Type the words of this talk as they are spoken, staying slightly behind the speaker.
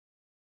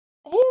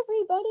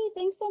everybody.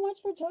 Thanks so much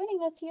for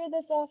joining us here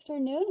this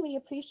afternoon. We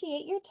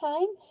appreciate your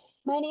time.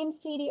 My name's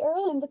Katie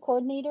Earle. I'm the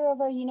coordinator of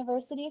our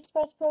University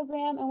Express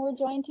program, and we're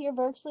joined here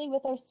virtually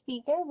with our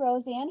speaker,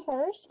 Roseanne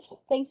Hirsch.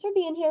 Thanks for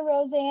being here,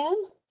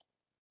 Roseanne.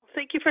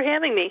 Thank you for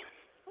having me.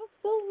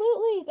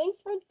 Absolutely. Thanks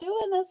for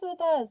doing this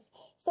with us.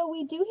 So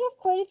we do have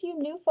quite a few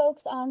new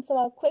folks on, so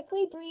I'll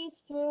quickly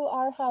breeze through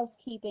our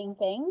housekeeping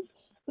things.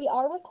 We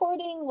are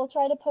recording. We'll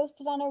try to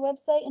post it on our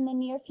website in the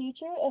near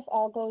future if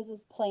all goes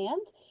as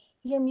planned.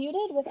 You're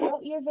muted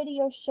without your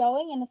video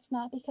showing, and it's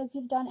not because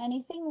you've done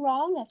anything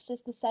wrong. That's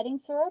just the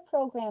settings for our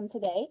program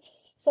today.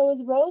 So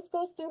as Rose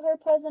goes through her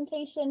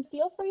presentation,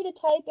 feel free to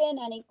type in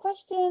any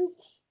questions,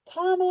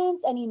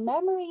 comments, any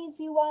memories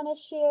you want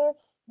to share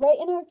right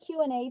in our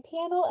Q&A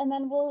panel, and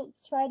then we'll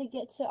try to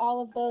get to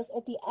all of those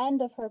at the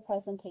end of her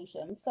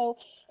presentation. So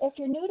if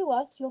you're new to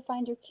us, you'll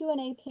find your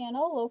Q&A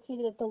panel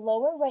located at the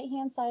lower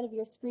right-hand side of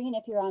your screen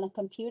if you're on a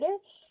computer.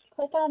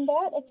 Click on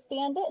that,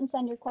 expand it, and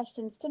send your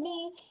questions to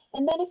me.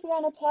 And then if you're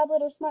on a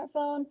tablet or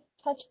smartphone,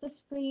 touch the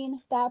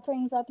screen. That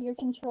brings up your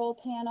control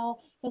panel.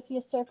 You'll see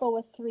a circle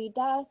with 3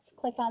 dots.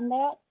 Click on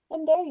that,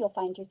 and there you'll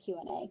find your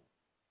Q&A.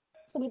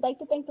 So we'd like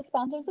to thank the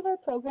sponsors of our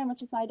program,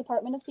 which is my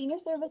Department of Senior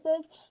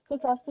Services, Blue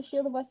Cross Blue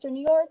Shield of Western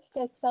New York,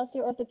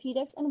 Excelsior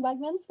Orthopedics, and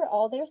Wegmans for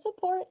all their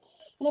support.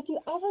 And if you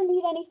ever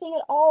need anything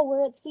at all,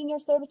 we're at Senior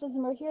Services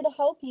and we're here to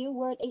help you.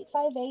 We're at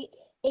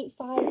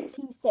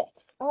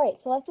 858-8526. All right,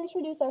 so let's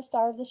introduce our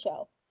star of the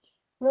show.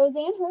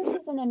 Roseanne Hirsch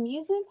is an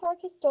amusement park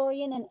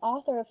historian and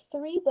author of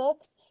 3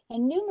 books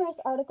and numerous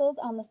articles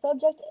on the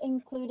subject,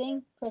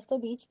 including Crystal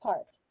Beach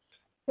Park.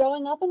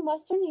 Growing up in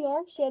Western New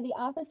York, she had the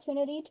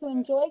opportunity to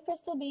enjoy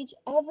Crystal Beach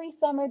every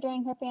summer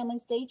during her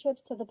family's day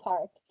trips to the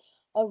park.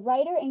 A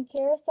writer and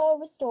carousel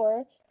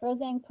restorer,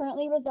 Roseanne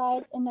currently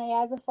resides in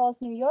Niagara Falls,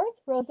 New York.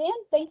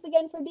 Roseanne, thanks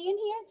again for being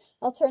here.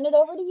 I'll turn it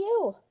over to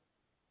you.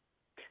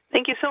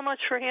 Thank you so much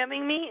for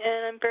having me,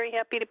 and I'm very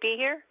happy to be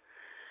here.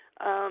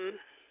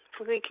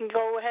 If we can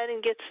go ahead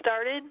and get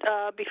started.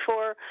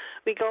 Before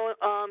we go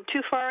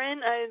too far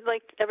in, I'd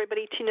like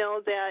everybody to know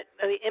that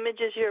the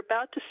images you're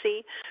about to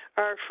see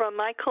are from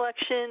my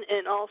collection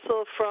and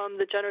also from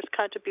the generous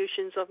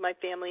contributions of my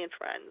family and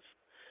friends.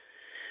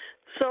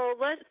 So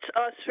let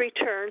us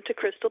return to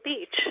Crystal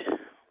Beach.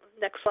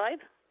 Next slide.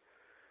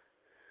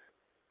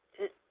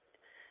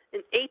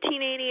 In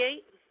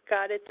 1888,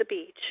 God at the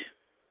beach.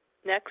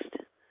 Next.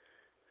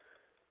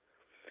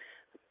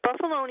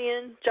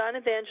 Buffalonian John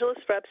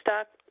Evangelist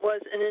Rebstock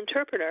was an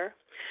interpreter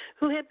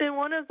who had been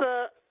one of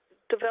the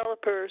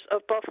developers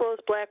of Buffalo's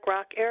Black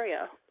Rock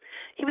area.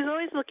 He was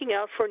always looking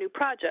out for a new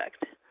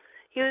project.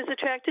 He was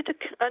attracted to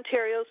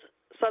Ontario's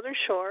southern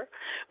shore,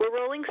 where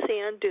rolling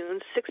sand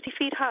dunes 60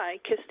 feet high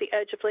kissed the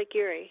edge of Lake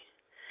Erie.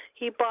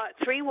 He bought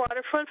 3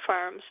 waterfront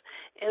farms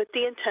with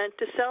the intent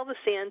to sell the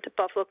sand to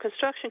Buffalo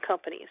construction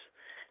companies.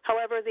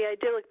 However, the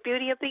idyllic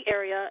beauty of the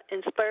area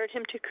inspired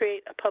him to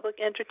create a public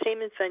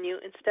entertainment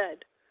venue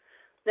instead.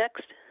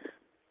 Next.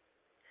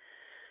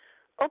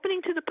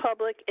 Opening to the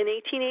public in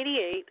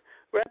 1888,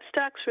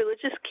 Rebstock's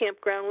religious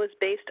campground was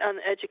based on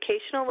the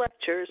educational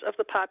lectures of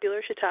the popular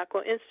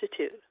Chautauqua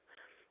Institute.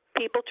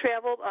 People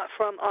traveled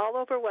from all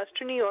over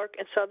Western New York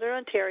and Southern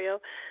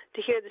Ontario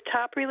to hear the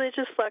top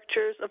religious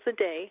lectures of the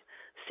day,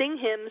 sing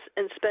hymns,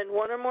 and spend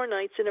 1 or more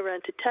nights in a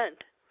rented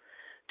tent.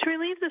 To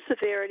relieve the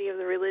severity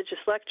of the religious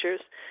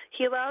lectures,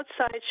 he allowed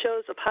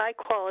sideshows of high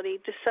quality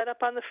to set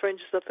up on the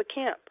fringes of the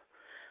camp.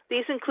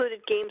 These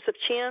included games of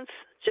chance,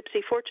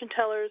 gypsy fortune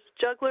tellers,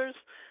 jugglers,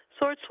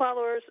 sword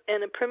swallowers,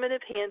 and a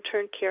primitive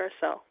hand-turned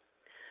carousel.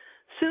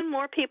 Soon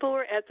more people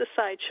were at the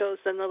sideshows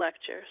than the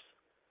lectures.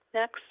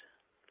 Next.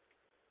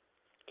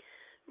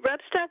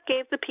 Rebstock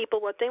gave the people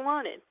what they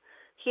wanted.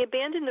 He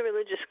abandoned the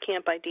religious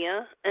camp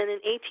idea, and in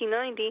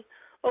 1890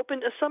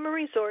 opened a summer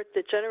resort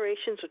that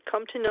generations would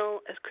come to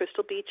know as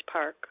Crystal Beach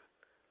Park.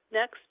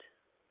 Next.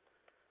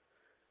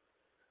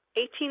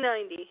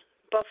 1890,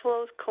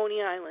 Buffalo's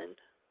Coney Island.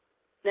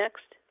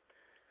 Next.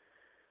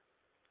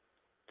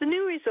 The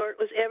new resort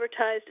was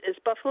advertised as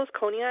Buffalo's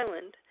Coney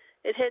Island.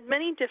 It had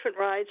many different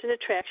rides and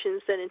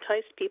attractions that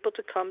enticed people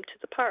to come to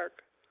the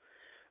park.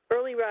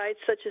 Early rides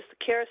such as the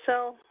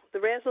Carousel,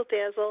 the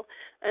Razzle-Dazzle,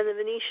 and the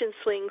Venetian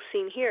swing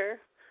seen here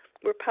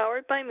were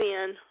powered by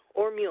man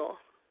or mule.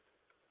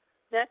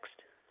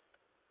 Next.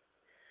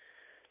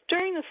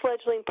 During the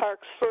fledgling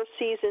park's first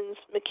seasons,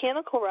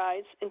 mechanical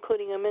rides,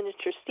 including a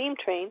miniature steam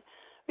train,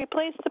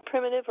 replaced the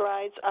primitive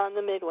rides on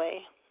the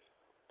Midway.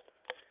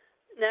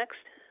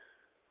 Next.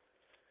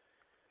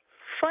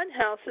 Fun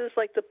houses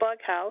like the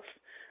Bug House,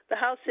 the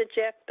house that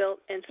Jack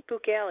built, and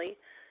Spook Alley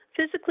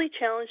physically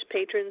challenged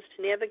patrons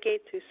to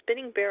navigate through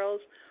spinning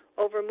barrels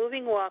over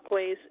moving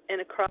walkways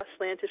and across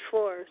slanted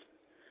floors.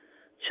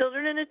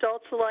 Children and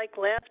adults alike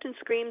laughed and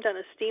screamed on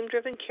a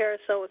steam-driven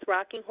carousel with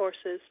rocking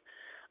horses,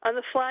 on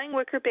the flying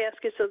wicker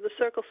baskets of the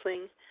circle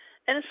swing,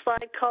 and a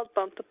slide called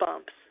Bump the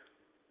Bumps.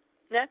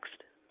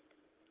 Next.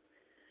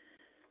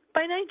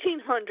 By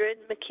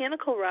 1900,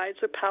 mechanical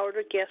rides were powered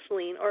with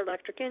gasoline or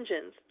electric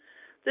engines.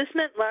 This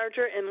meant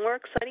larger and more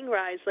exciting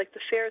rides like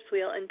the Ferris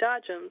wheel and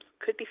Dodgems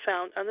could be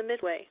found on the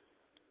Midway.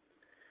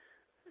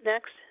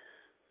 Next.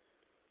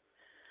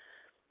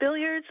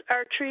 Billiards,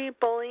 archery,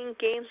 bowling,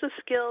 games of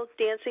skill,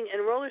 dancing,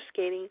 and roller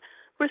skating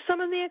were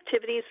some of the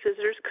activities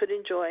visitors could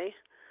enjoy.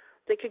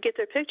 They could get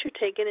their picture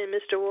taken in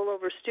Mr.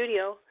 Woolover's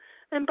studio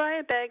and buy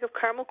a bag of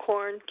caramel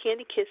corn,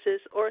 candy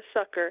kisses, or a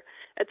sucker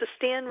at the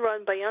stand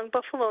run by young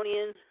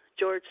Buffalonian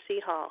George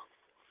C. Hall.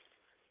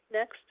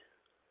 Next.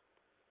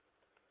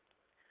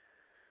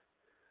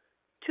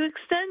 To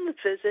extend the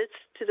visits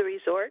to the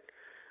resort,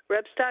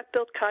 Rebstock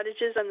built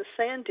cottages on the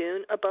sand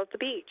dune above the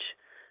beach.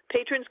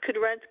 Patrons could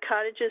rent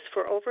cottages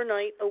for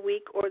overnight, a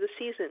week, or the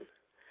season.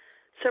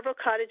 Several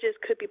cottages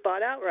could be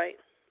bought outright.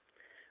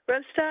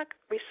 Rebstock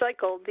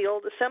recycled the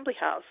old assembly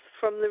house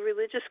from the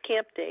religious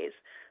camp days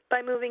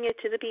by moving it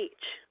to the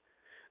beach.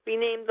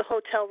 Renamed the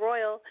Hotel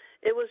Royal,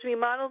 it was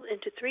remodeled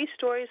into 3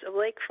 stories of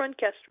lakefront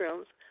guest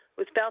rooms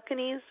with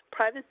balconies,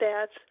 private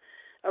baths,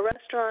 a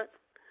restaurant,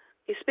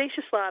 a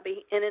spacious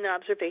lobby, and an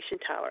observation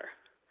tower.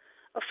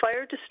 A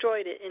fire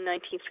destroyed it in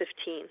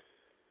 1915.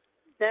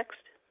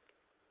 Next.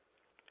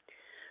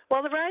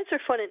 While the rides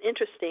are fun and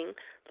interesting,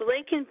 the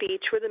lake and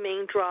beach were the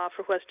main draw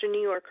for Western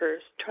New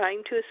Yorkers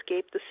trying to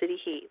escape the city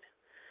heat.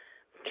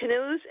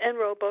 Canoes and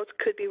rowboats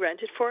could be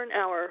rented for an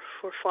hour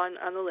for fun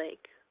on the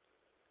lake.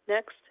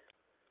 Next.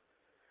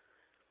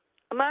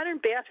 A modern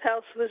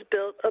bathhouse was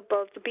built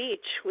above the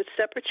beach with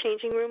separate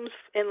changing rooms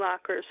and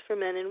lockers for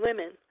men and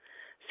women.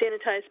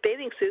 Sanitized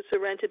bathing suits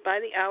are rented by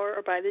the hour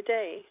or by the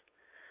day.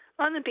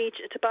 On the beach,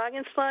 a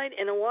toboggan slide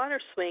and a water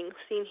swing,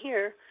 seen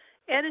here,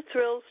 added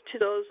thrills to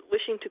those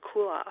wishing to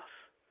cool off.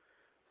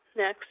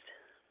 Next.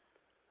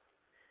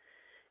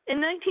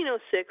 In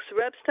 1906,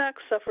 Rebstock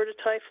suffered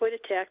a typhoid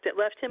attack that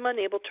left him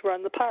unable to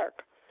run the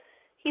park.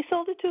 He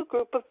sold it to a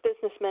group of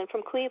businessmen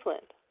from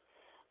Cleveland.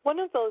 One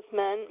of those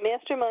men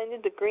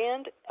masterminded the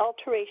grand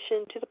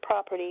alteration to the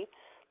property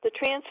that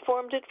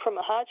transformed it from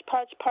a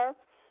hodgepodge park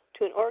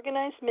to an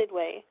organized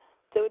midway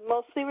that would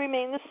mostly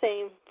remain the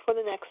same for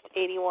the next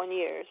 81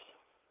 years.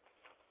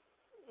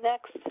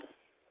 Next.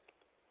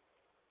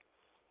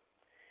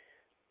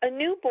 A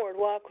new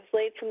boardwalk was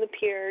laid from the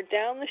pier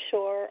down the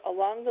shore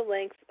along the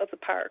length of the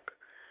park.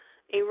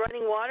 A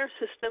running water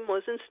system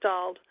was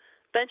installed,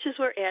 benches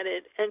were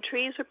added, and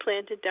trees were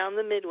planted down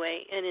the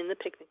midway and in the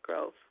picnic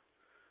grove.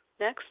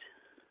 Next.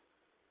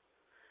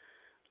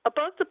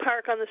 Above the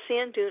park on the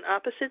sand dune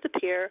opposite the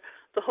pier,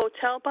 the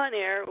Hotel Bon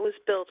Air was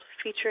built,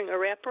 featuring a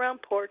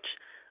wraparound porch,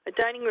 a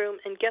dining room,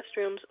 and guest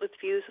rooms with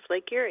views of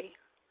Lake Erie.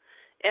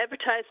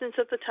 Advertisements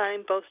of the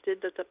time boasted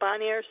that the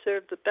Bon Air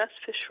served the best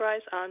fish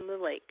fries on the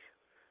lake.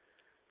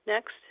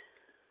 Next.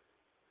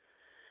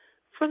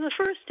 For the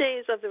first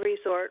days of the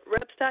resort,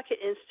 Rebstock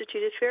had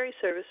instituted ferry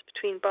service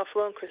between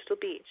Buffalo and Crystal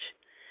Beach.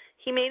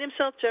 He made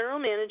himself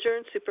general manager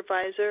and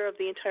supervisor of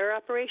the entire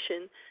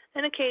operation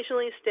and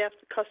occasionally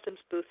staffed the customs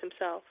booth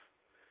himself.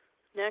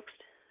 Next.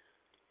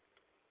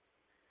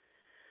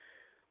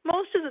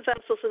 Most of the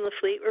vessels in the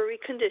fleet were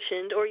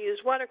reconditioned or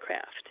used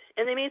watercraft,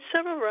 and they made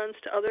several runs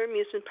to other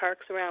amusement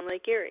parks around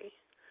Lake Erie.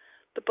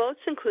 The boats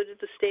included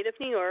the State of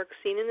New York,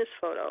 seen in this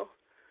photo,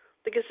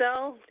 the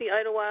Gazelle, the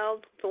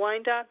Idlewild, the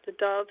Wyandotte, the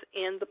Dove,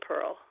 and the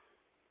Pearl.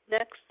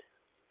 Next.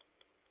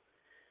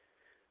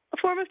 A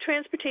form of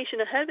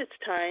transportation ahead of its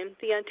time,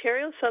 the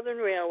Ontario Southern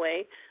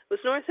Railway was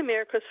North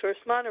America's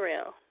first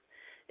monorail.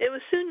 It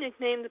was soon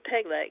nicknamed the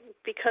Peg Leg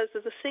because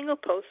of the single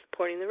post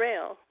supporting the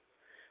rail.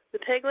 The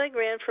Peg Leg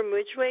ran from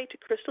Ridgeway to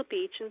Crystal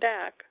Beach and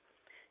back.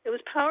 It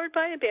was powered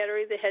by a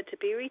battery that had to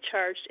be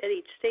recharged at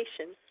each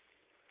station.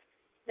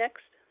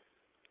 Next.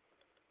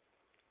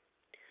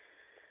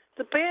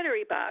 The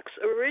battery box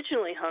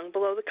originally hung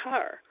below the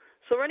car,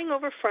 so running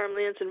over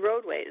farmlands and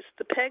roadways,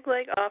 the Peg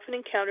Leg often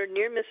encountered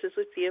near misses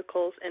with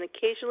vehicles and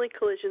occasionally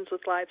collisions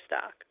with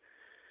livestock.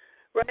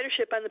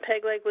 Ridership on the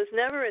Peg Leg was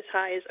never as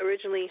high as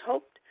originally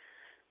hoped,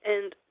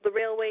 and the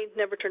railway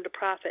never turned a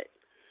profit,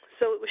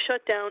 so it was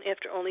shut down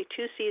after only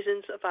 2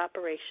 seasons of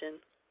operation.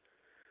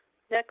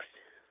 Next.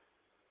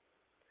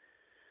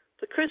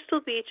 The Crystal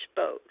Beach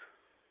Boat.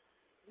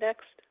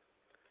 Next.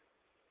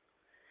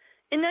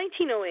 In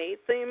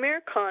 1908, the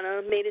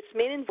Americana made its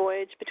maiden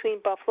voyage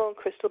between Buffalo and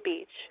Crystal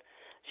Beach.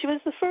 She was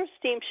the first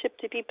steamship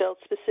to be built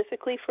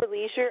specifically for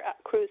leisure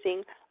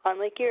cruising on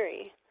Lake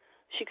Erie.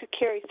 She could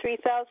carry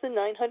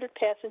 3,900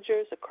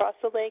 passengers across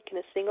the lake in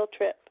a single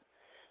trip.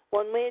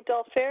 One-way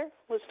adult fare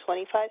was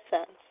 25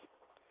 cents.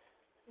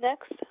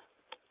 Next.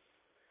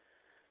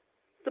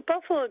 The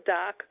Buffalo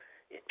dock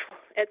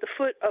at the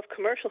foot of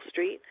Commercial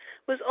Street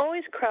was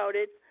always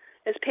crowded,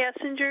 as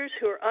passengers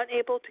who were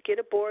unable to get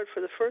aboard for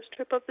the first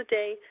trip of the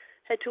day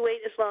had to wait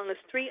as long as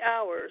 3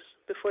 hours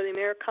before the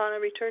Americana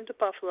returned to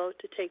Buffalo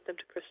to take them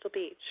to Crystal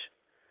Beach.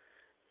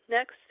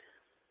 Next.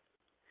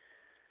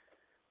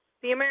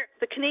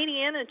 The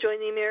Canadiana joined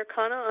the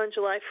Americana on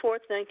July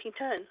 4,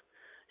 1910.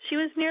 She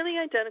was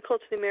nearly identical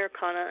to the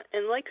Americana,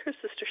 and like her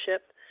sister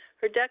ship,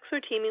 her decks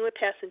were teeming with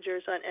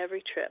passengers on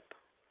every trip.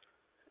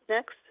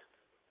 Next.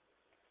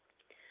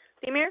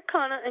 The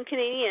Americana and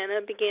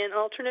Canadiana began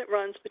alternate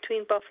runs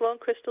between Buffalo and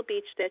Crystal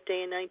Beach that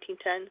day in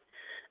 1910,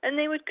 and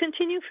they would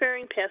continue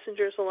ferrying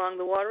passengers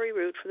along the watery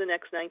route for the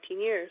next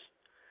 19 years.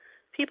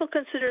 People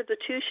considered the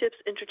two ships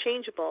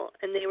interchangeable,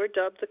 and they were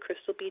dubbed the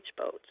Crystal Beach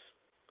boats.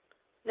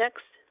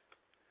 Next.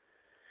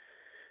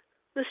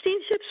 The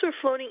steamships were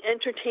floating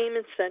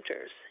entertainment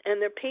centers,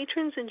 and their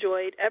patrons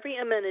enjoyed every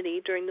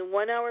amenity during the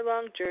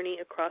 1-hour-long journey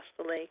across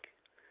the lake.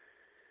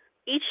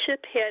 Each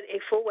ship had a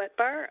full wet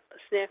bar, a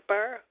snack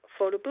bar, a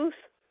photo booth,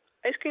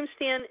 ice cream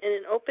stand, and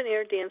an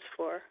open-air dance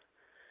floor.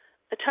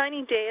 A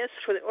tiny dais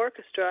for the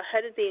orchestra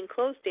headed the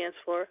enclosed dance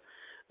floor,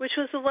 which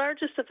was the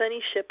largest of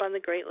any ship on the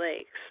Great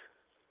Lakes.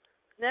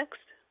 Next.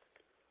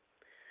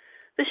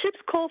 The ship's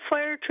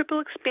coal-fired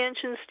triple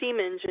expansion steam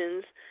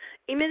engines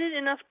emitted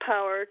enough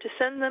power to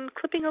send them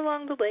clipping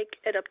along the lake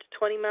at up to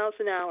 20 miles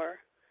an hour.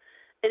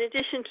 In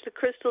addition to the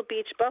Crystal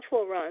Beach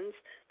Buffalo runs,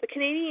 the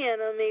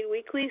Canadiana made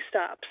weekly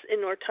stops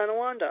in North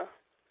Tonawanda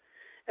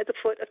at the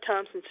foot of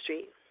Thompson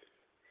Street.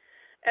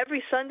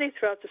 Every Sunday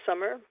throughout the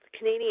summer, the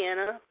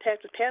Canadiana,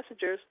 packed with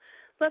passengers,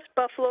 left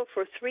Buffalo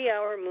for a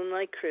 3-hour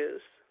moonlight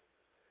cruise.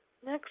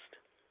 Next.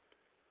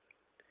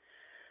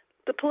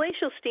 The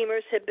palatial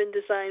steamers had been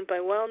designed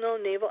by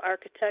well-known naval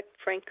architect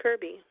Frank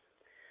Kirby.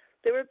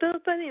 They were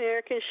built by the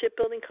American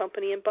Shipbuilding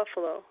Company in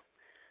Buffalo.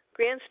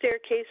 Grand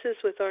staircases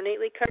with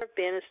ornately carved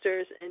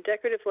banisters and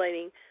decorative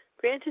lighting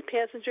granted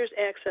passengers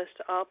access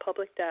to all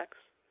public decks.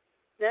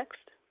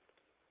 Next.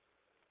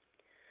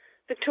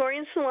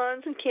 Victorian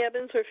salons and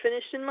cabins were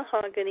finished in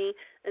mahogany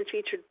and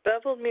featured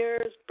beveled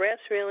mirrors, brass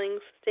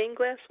railings, stained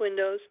glass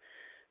windows,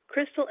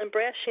 crystal and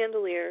brass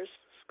chandeliers,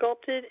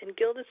 sculpted and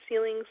gilded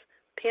ceilings,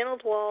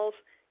 paneled walls,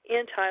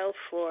 and tiled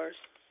floors.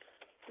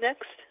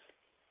 Next.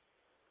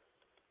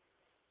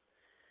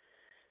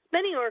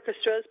 Many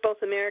orchestras,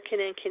 both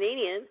American and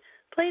Canadian,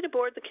 played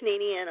aboard the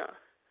Canadiana.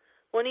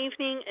 One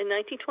evening in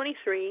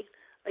 1923,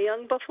 a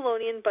young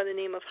Buffalonian by the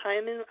name of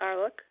Hyman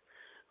Arlick,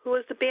 who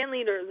was the band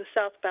leader of the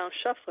Southbound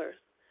Shufflers,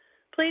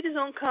 played his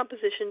own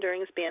composition during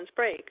his band's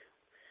break.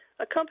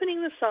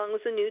 Accompanying the song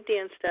was a new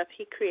dance step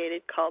he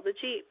created called the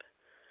Jeep.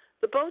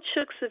 The boat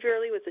shook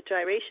severely with the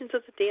gyrations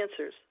of the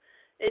dancers.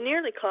 It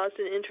nearly caused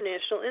an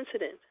international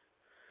incident.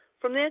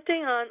 From that day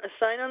on, a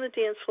sign on the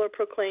dance floor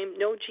proclaimed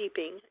no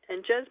jeeping,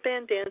 and jazz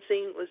band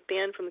dancing was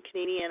banned from the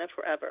Canadiana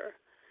forever.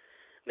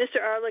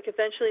 Mr. Arlick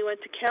eventually went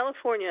to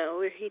California,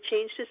 where he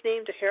changed his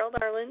name to Harold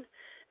Arlen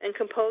and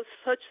composed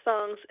such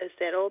songs as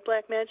That Old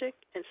Black Magic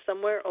and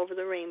Somewhere Over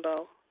the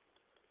Rainbow.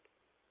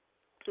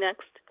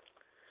 Next.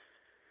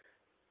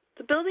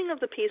 The building of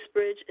the Peace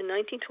Bridge in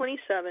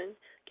 1927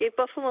 gave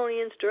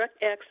Buffalonians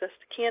direct access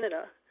to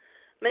Canada.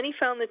 Many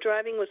found that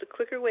driving was a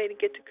quicker way to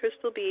get to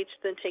Crystal Beach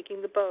than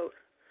taking the boat.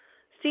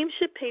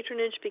 Steamship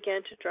patronage began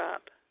to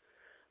drop.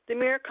 The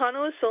Americana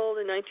was sold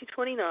in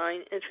 1929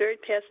 and ferried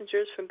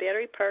passengers from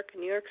Battery Park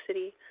in New York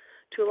City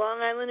to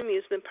Long Island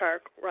Amusement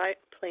Park, Riot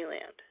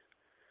Playland.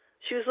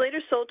 She was later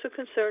sold to a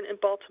concern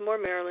in Baltimore,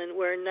 Maryland,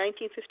 where in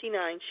 1959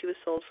 she was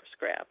sold for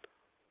scrap.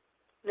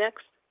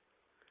 Next.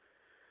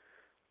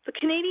 The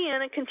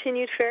Canadiana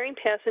continued ferrying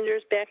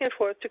passengers back and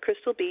forth to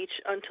Crystal Beach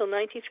until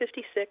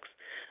 1956,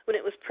 when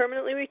it was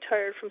permanently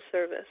retired from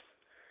service.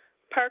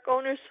 Park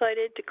owners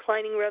cited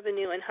declining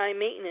revenue and high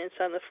maintenance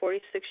on the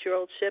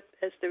 46-year-old ship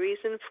as the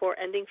reason for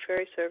ending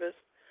ferry service,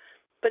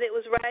 but it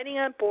was riding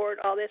on board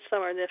all that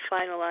summer that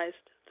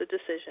finalized the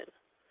decision.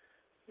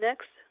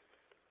 Next.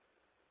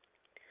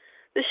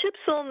 The ship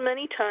sold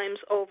many times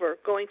over,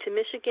 going to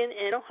Michigan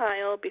and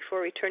Ohio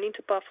before returning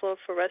to Buffalo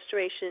for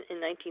restoration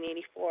in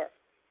 1984.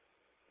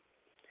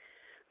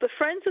 The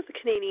Friends of the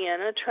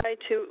Canadiana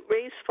tried to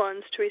raise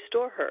funds to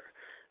restore her,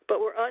 but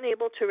were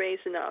unable to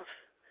raise enough.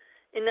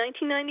 In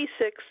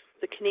 1996,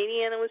 the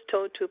Canadiana was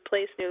towed to a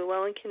place near the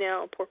Welland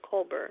Canal in Port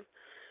Colborne,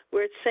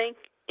 where it sank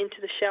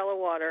into the shallow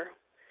water.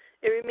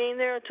 It remained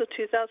there until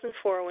 2004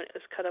 when it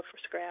was cut up for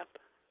scrap.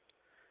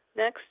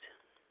 Next.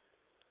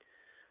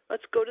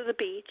 Let's go to the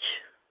beach.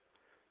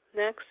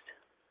 Next.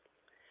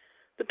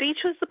 The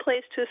beach was the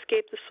place to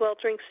escape the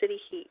sweltering city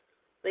heat.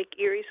 Lake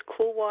Erie's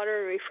cool water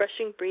and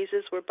refreshing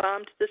breezes were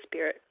balm to the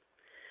spirit.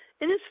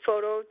 In this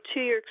photo, to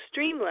your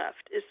extreme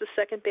left is the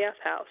second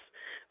bathhouse,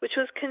 which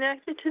was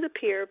connected to the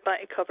pier by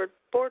a covered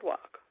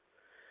boardwalk.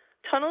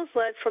 Tunnels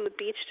led from the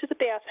beach to the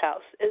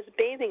bathhouse, as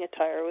bathing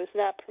attire was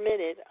not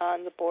permitted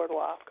on the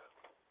boardwalk.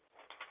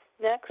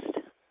 Next.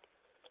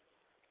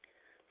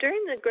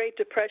 During the Great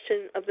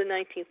Depression of the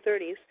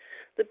 1930s,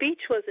 the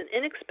beach was an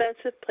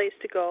inexpensive place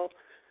to go.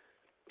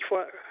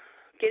 For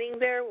getting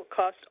there would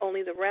cost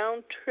only the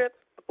round trip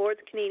aboard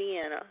the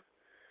Canadiana.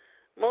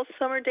 Most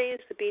summer days,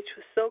 the beach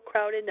was so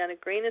crowded not a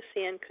grain of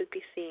sand could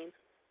be seen.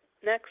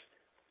 Next.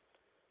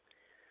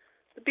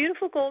 The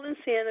beautiful golden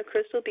sand of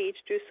Crystal Beach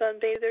drew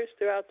sunbathers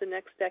throughout the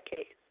next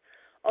decade.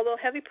 Although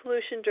heavy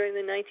pollution during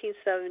the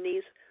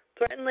 1970s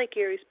threatened Lake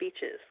Erie's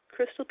beaches,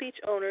 Crystal Beach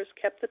owners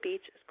kept the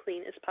beach as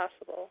clean as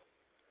possible.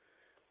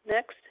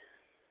 Next.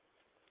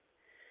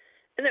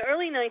 In the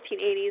early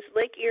 1980s,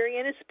 Lake Erie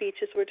and its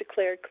beaches were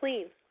declared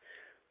clean.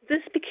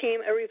 This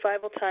became a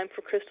revival time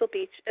for Crystal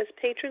Beach as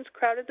patrons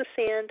crowded the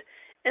sand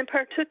and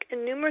partook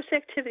in numerous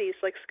activities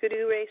like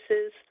skidoo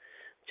races,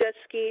 jet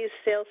skis,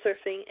 sail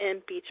surfing,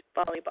 and beach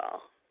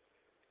volleyball.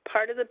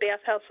 part of the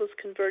bathhouse was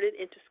converted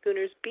into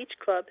Schooner's Beach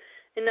Club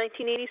in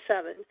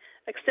 1987,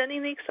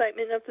 extending the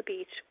excitement of the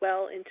beach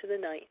well into the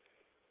night.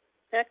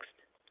 Next.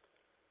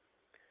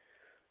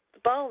 The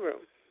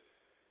ballroom.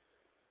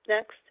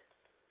 Next.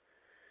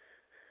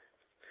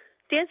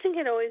 Dancing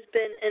had always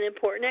been an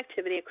important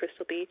activity at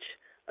Crystal Beach.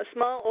 A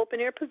small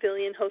open-air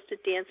pavilion hosted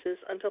dances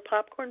until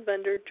popcorn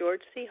vendor George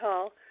C.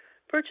 Hall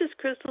purchased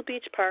Crystal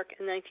Beach Park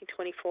in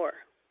 1924.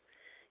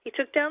 He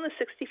took down the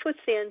 60-foot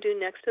sand dune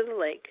next to the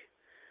lake.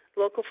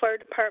 Local fire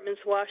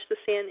departments washed the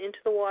sand into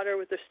the water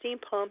with their steam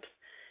pumps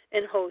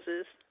and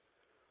hoses.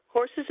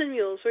 Horses and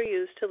mules were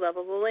used to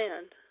level the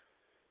land.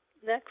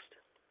 Next.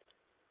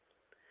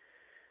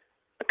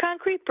 A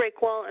concrete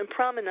break wall and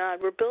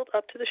promenade were built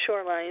up to the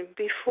shoreline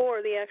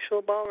before the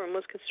actual ballroom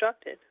was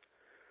constructed.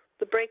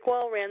 The break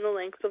wall ran the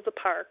length of the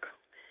park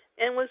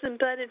and was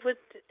embedded with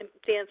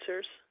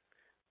dancers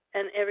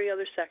and every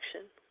other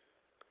section.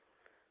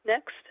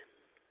 Next.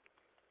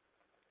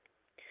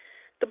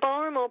 The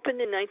ballroom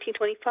opened in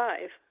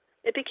 1925.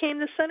 It became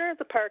the center of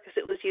the park as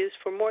it was used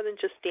for more than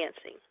just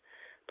dancing.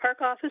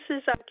 Park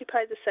offices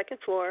occupied the second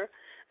floor,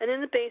 and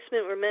in the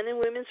basement were men and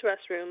women's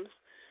restrooms,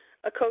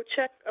 a coat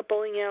check, a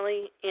bowling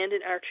alley, and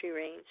an archery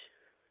range.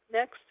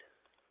 Next.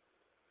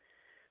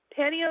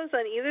 Patios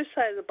on either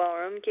side of the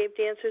ballroom gave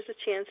dancers a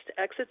chance to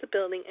exit the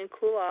building and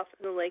cool off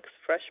in the lake's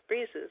fresh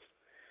breezes.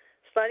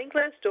 Sliding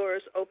glass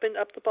doors opened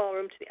up the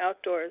ballroom to the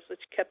outdoors,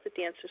 which kept the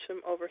dancers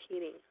from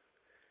overheating.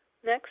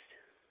 Next.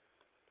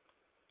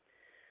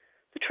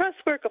 The truss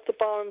work of the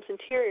ballroom's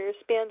interior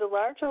spanned a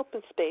large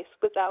open space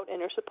without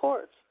inner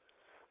supports.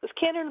 This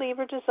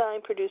cantilever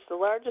design produced the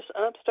largest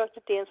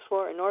unobstructed dance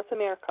floor in North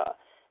America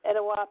at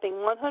a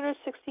whopping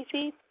 160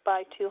 feet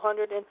by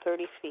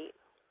 230 feet.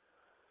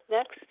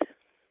 Next.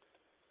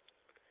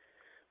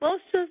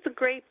 Most of the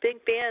great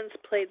big bands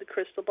played the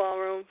Crystal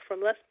Ballroom,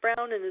 from Les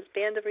Brown and his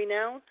Band of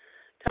Renown,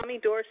 Tommy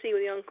Dorsey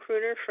with young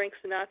crooner Frank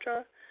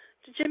Sinatra,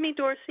 to Jimmy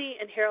Dorsey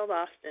and Harold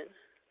Austin.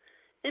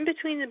 In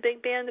between the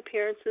big band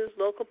appearances,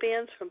 local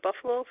bands from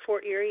Buffalo,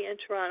 Fort Erie, and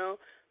Toronto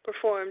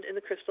performed in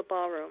the Crystal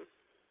Ballroom.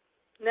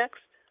 Next.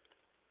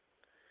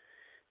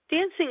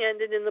 Dancing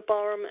ended in the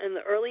ballroom in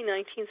the early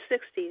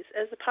 1960s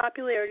as the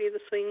popularity of the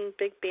swinging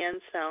big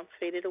band sound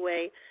faded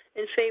away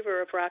in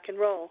favor of rock and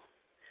roll.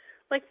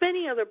 Like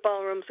many other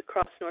ballrooms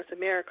across North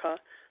America,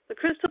 the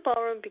Crystal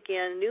Ballroom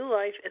began new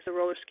life as a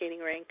roller skating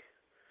rink.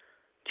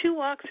 2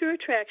 walk-through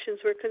attractions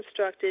were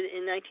constructed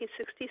in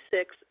 1966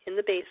 in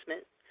the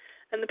basement,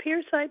 and the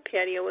pierside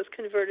patio was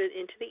converted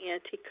into the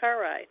antique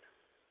car ride.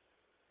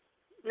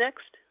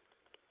 Next.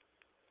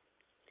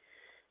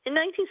 In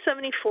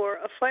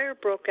 1974, a fire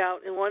broke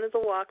out in one of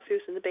the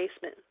walkthroughs in the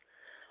basement.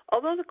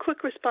 Although the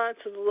quick response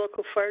of the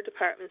local fire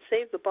department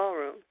saved the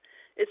ballroom,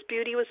 its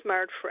beauty was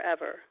marred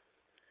forever.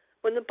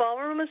 When the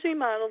ballroom was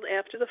remodeled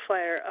after the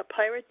fire, a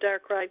pirate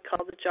dark ride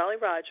called the Jolly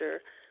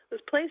Roger was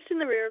placed in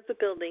the rear of the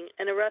building,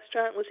 and a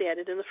restaurant was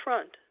added in the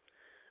front.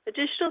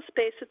 Additional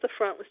space at the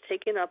front was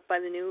taken up by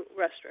the new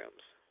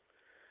restrooms.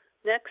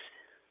 Next.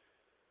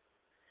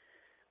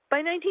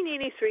 By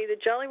 1983, the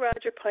Jolly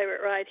Roger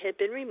pirate ride had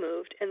been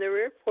removed, and the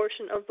rear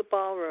portion of the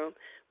ballroom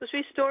was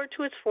restored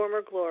to its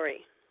former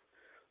glory.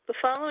 The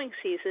following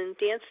season,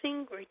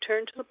 dancing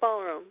returned to the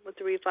ballroom with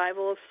the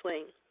revival of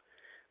swing.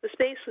 The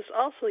space was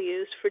also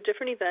used for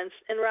different events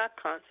and rock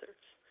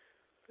concerts.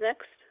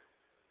 Next.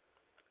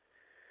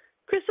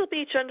 Crystal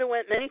Beach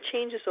underwent many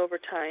changes over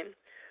time.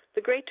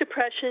 The Great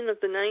Depression of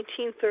the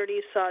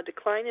 1930s saw a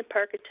decline in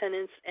park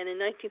attendance, and in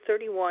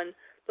 1931,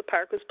 the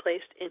park was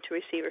placed into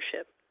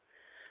receivership.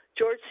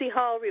 George C.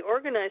 Hall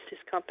reorganized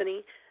his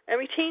company and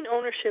retained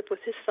ownership with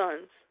his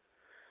sons.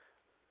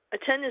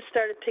 Attendance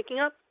started picking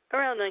up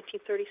around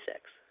 1936.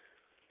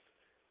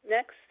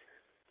 Next.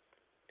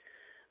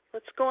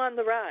 Let's go on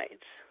the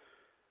rides.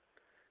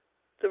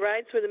 The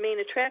rides were the main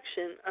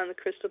attraction on the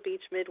Crystal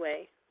Beach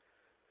Midway.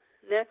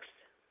 Next.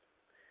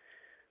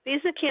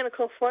 These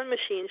mechanical fun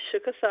machines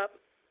shook us up.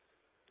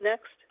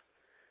 Next.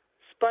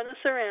 Spun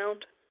us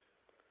around.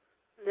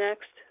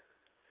 Next.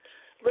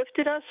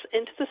 Lifted us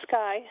into the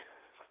sky.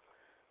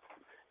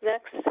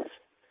 Next.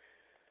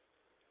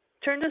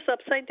 Turned us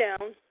upside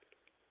down.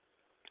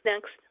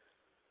 Next.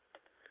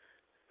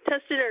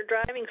 Tested our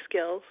driving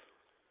skills.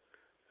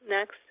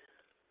 Next.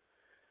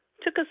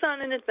 Took us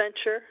on an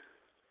adventure.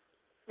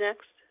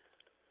 Next.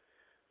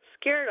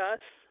 Scared us.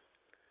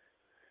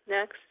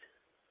 Next.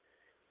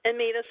 And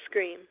made us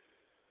scream.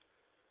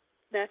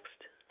 Next.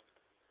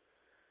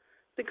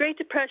 The Great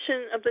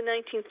Depression of the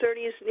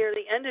 1930s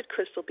nearly ended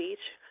Crystal Beach,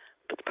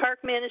 but the park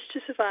managed to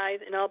survive,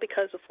 and all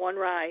because of one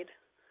ride.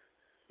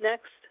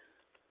 Next.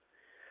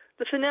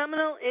 The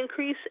phenomenal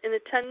increase in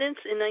attendance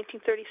in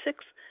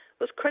 1936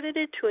 was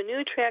credited to a new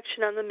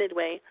attraction on the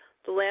Midway,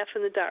 the Laff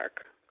in the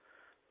Dark.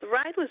 The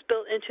ride was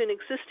built into an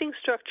existing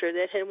structure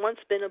that had once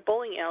been a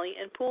bowling alley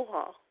and pool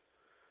hall.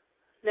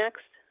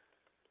 Next.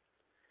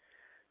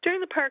 During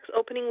the park's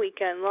opening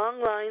weekend,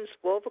 long lines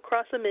wove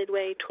across the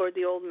Midway toward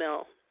the old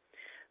mill.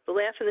 The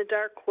Laff in the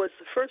Dark was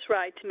the first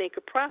ride to make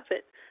a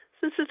profit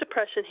since the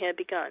Depression had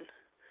begun.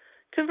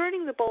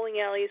 Converting the bowling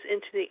alleys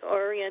into the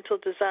Oriental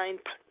design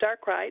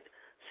dark ride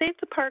saved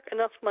the park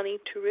enough money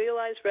to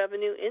realize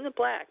revenue in the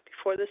black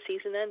before the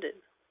season ended.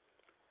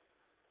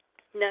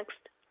 Next,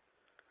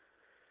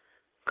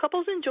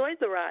 couples enjoyed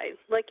the ride,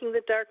 liking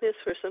the darkness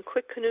for some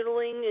quick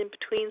canoodling in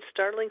between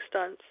startling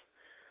stunts.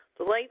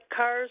 The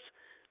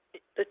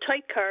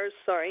tight cars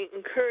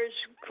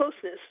encouraged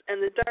closeness,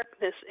 and the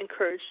darkness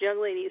encouraged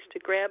young ladies to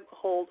grab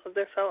hold of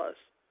their fellows.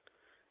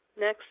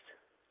 Next,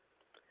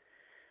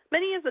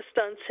 many of the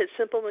stunts had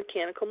simple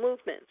mechanical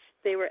movements.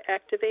 They were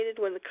activated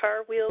when the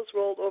car wheels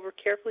rolled over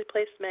carefully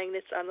placed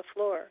magnets on the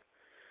floor.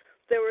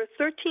 There were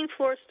 13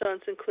 floor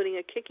stunts, including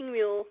a kicking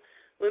mule,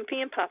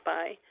 Wimpy and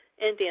Popeye,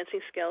 and dancing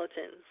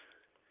skeletons.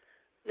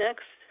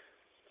 Next,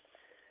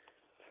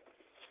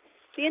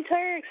 the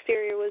entire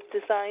exterior was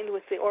designed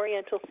with the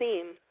Oriental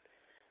theme.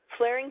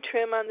 Flaring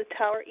trim on the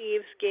tower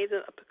eaves gave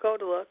them a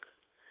pagoda look.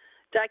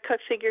 Die-cut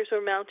figures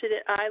were mounted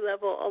at eye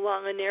level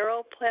along a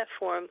narrow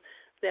platform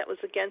that was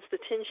against the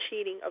tin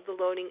sheeting of the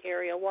loading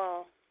area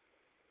wall.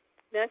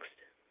 Next,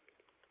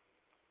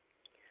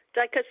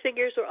 die-cut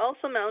figures were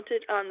also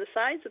mounted on the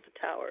sides of the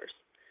towers.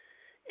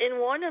 In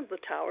one of the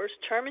towers,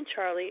 Charmin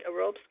Charlie, a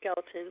robed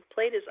skeleton,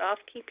 played his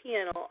off-key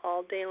piano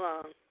all day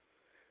long.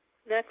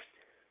 Next,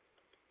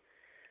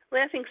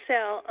 Laughing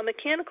Sal, a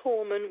mechanical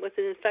woman with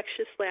an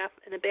infectious laugh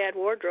and a bad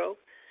wardrobe,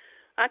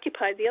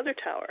 occupied the other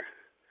tower.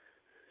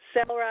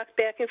 Sal rocked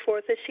back and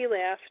forth as she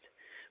laughed,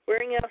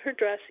 wearing out her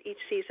dress each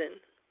season.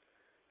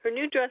 Her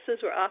new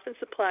dresses were often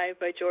supplied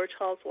by George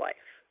Hall's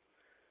wife.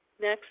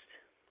 Next,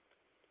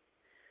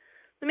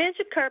 the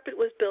Magic Carpet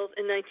was built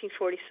in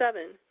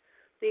 1947.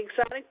 The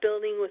exotic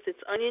building with its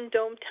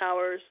onion-domed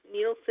towers,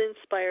 needle-thin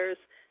spires,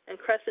 and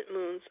crescent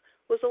moons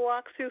was a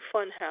walk-through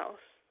fun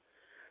house.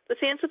 The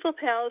fanciful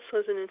palace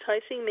was an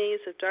enticing maze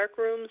of dark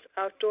rooms,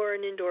 outdoor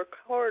and indoor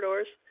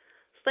corridors,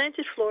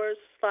 slanted floors,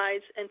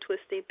 slides, and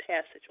twisting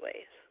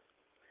passageways.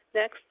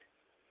 Next,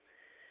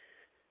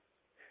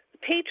 the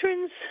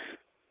patrons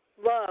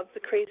loved the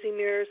crazy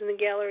mirrors in the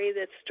gallery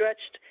that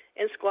stretched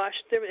and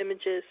squashed their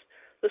images,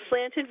 the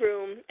slanted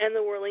room, and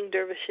the whirling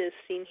dervishes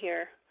seen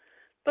here.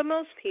 But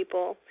most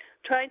people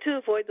tried to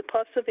avoid the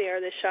puffs of air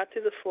that shot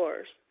through the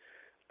floors.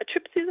 A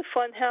trip through the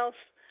fun house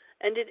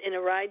ended in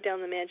a ride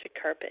down the Magic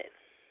Carpet.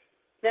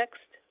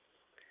 Next,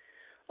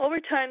 over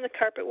time the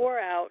carpet wore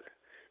out.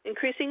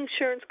 Increasing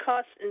insurance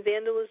costs and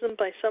vandalism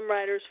by some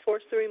riders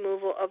forced the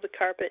removal of the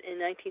carpet in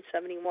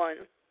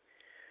 1971.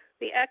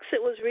 The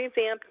exit was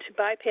revamped to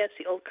bypass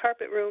the old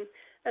carpet room,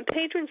 and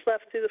patrons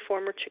left through the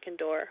former chicken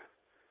door.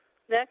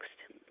 Next,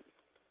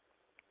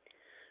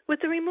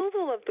 with the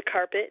removal of the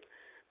carpet,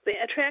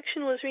 the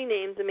attraction was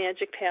renamed the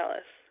Magic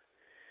Palace.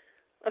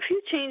 A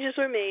few changes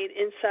were made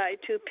inside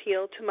to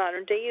appeal to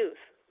modern-day youth,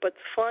 but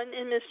the fun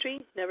and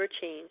mystery never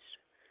changed.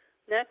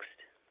 Next,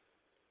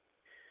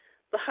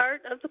 the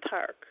heart of the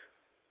park.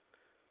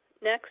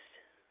 Next,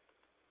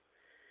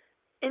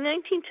 in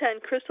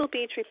 1910, Crystal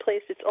Beach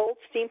replaced its old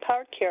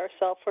steam-powered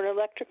carousel for an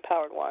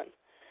electric-powered one.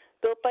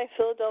 Built by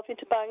Philadelphia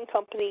Toboggan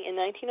Company in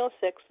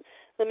 1906,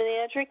 the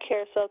Menagerie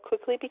Carousel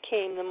quickly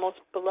became the most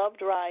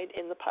beloved ride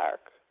in the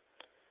park.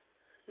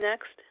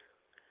 Next,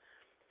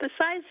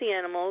 besides the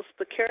animals,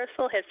 the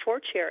carousel had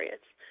 4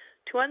 chariots,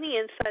 2 on the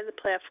inside of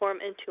the platform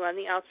and 2 on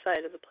the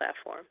outside of the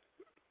platform.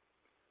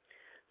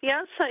 The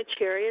outside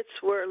chariots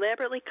were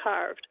elaborately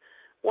carved,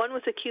 one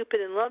with a cupid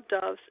and love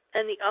doves,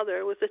 and the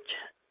other with a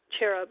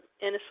cherub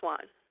and a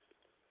swan.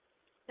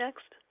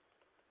 Next,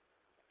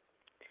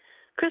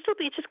 Crystal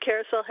Beach's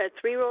carousel had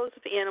 3 rows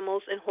of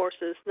animals and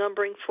horses,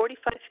 numbering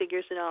 45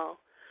 figures in all.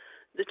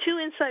 The 2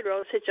 inside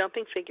rows had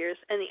jumping figures,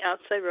 and the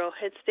outside row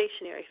had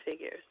stationary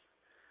figures.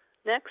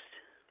 Next,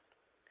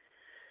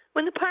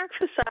 when the park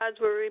facades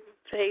were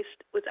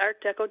replaced with Art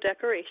Deco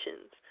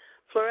decorations,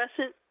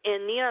 fluorescent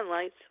and neon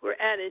lights were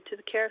added to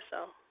the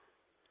carousel.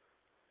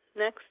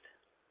 Next,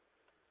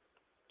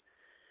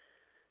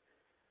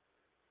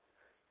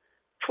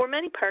 for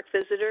many park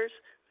visitors,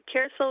 the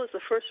carousel was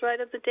the first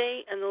ride of the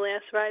day and the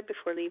last ride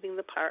before leaving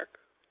the park.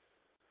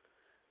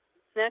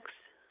 Next,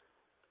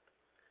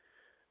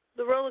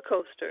 the roller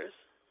coasters.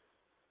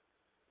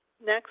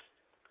 Next,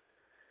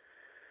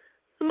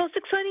 the most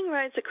exciting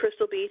rides at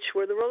Crystal Beach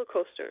were the roller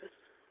coasters.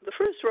 The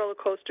first roller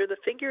coaster, the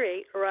Figure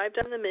 8, arrived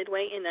on the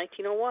Midway in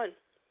 1901.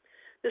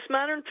 This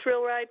modern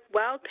thrill ride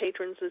wowed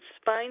patrons with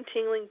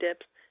spine-tingling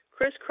dips,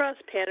 crisscross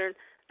pattern,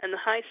 and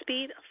the high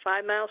speed of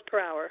 5 miles per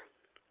hour.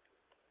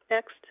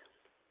 Next,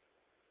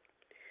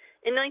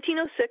 in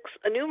 1906,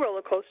 a new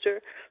roller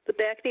coaster, the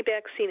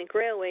Backety-Back Scenic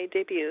Railway,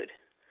 debuted.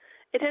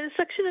 It had a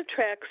section of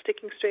track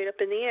sticking straight up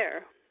in the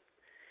air.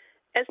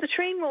 As the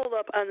train rolled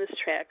up on this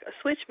track, a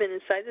switchman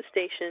inside the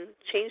station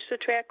changed the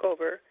track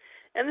over,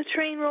 and the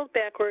train rolled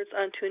backwards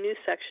onto a new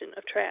section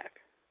of track.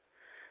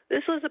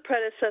 This was a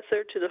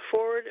predecessor to the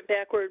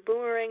forward-backward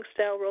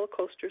boomerang-style roller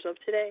coasters of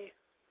today.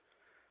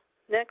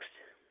 Next,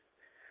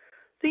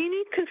 the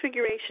unique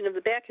configuration of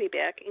the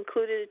Backety-Back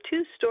included a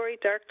 2-story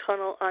dark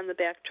tunnel on the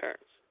back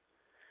turns.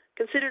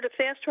 Considered a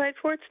fast ride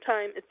for its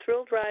time, it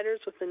thrilled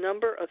riders with a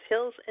number of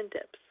hills and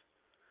dips.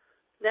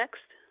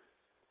 Next,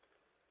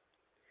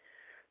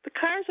 The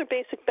cars are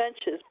basic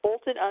benches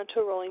bolted onto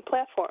a rolling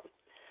platform.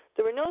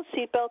 There were no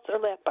seatbelts or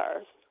lap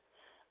bars.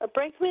 A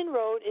brakeman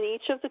rode in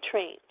each of the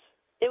trains.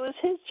 It was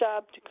his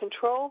job to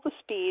control the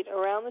speed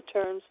around the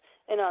turns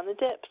and on the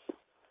dips.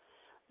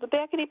 The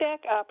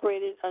backety-back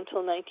operated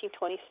until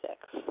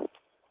 1926.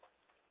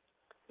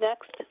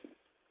 Next.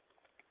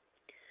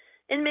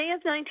 In May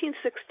of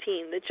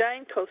 1916, the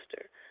Giant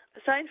coaster,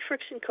 a side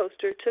friction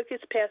coaster, took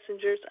its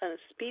passengers on a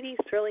speedy,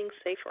 thrilling,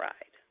 safe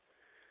ride.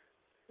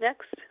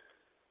 Next.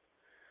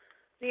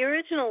 The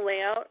original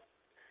layout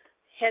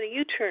had a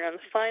U-turn on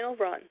the final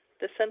run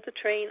that sent the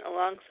train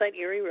alongside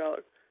Erie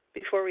Road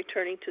before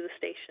returning to the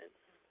station.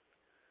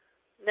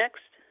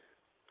 Next.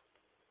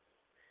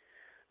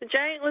 The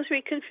Giant was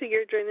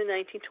reconfigured during the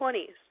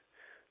 1920s.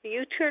 The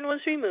U-turn was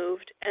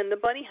removed, and the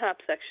bunny hop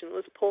section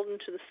was pulled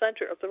into the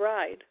center of the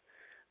ride.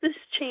 This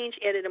change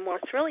added a more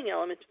thrilling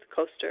element to the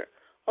coaster,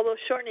 although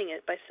shortening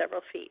it by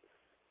several feet.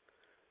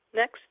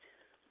 Next.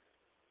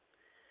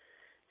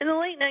 In the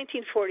late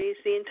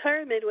 1940s, the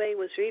entire Midway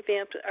was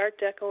revamped with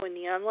Art Deco and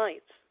neon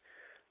lights.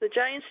 The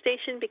Giant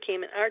station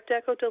became an Art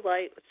Deco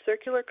delight with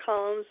circular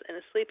columns and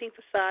a sweeping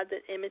facade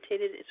that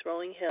imitated its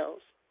rolling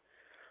hills.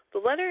 The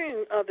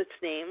lettering of its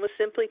name was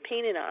simply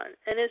painted on,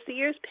 and as the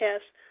years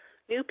passed,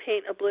 new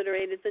paint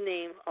obliterated the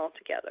name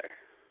altogether.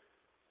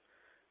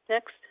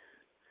 Next.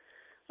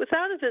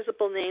 Without a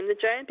visible name, the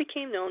Giant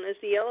became known as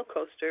the Yellow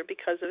Coaster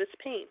because of its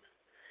paint.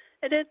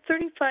 It had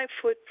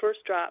 35-foot first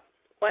drop,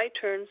 wide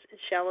turns, and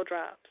shallow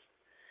drops.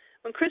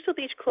 When Crystal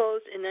Beach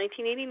closed in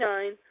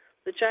 1989,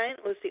 the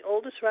Giant was the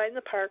oldest ride in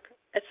the park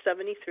at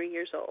 73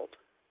 years old.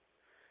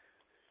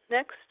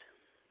 Next.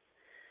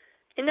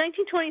 In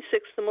 1926,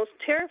 the most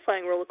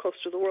terrifying roller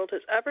coaster the world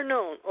has ever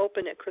known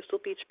opened at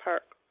Crystal Beach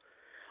Park.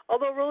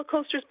 Although roller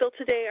coasters built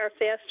today are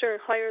faster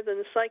and higher than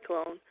the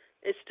Cyclone,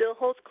 it still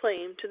holds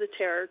claim to the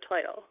terror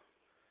title.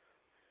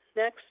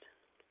 Next.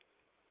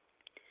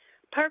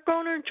 Park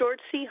owner George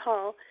C.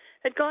 Hall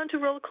had gone to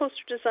roller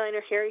coaster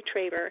designer Harry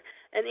Traver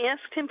and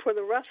asked him for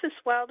the roughest,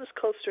 wildest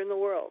coaster in the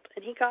world,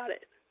 and he got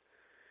it.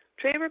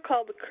 Traver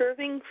called the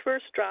curving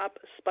first drop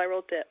a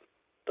spiral dip,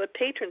 but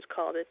patrons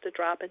called it the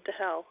drop into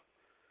hell.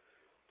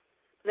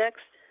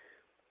 Next.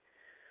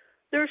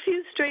 There are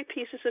few stray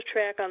pieces of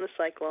track on the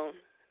Cyclone.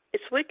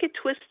 Its wicked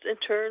twists and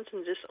turns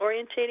and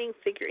disorientating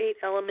figure-8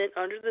 element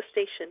under the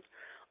station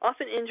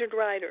often injured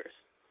riders.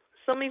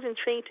 Some even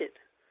fainted.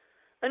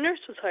 A nurse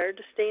was hired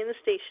to stay in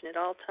the station at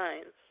all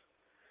times.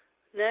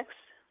 Next.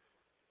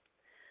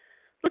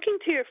 Looking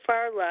to your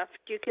far left,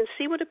 you can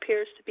see what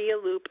appears to be a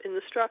loop in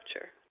the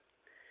structure.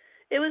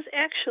 It was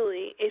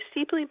actually a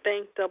steeply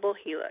banked double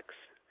helix.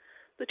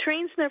 The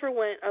trains never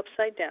went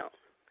upside down.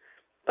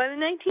 By the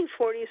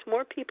 1940s,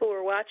 more people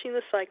were watching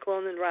the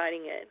Cyclone than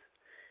riding it.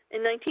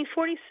 In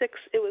 1946,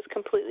 it was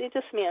completely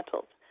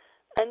dismantled,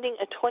 ending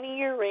a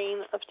 20-year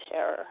reign of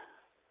terror.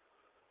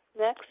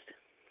 Next.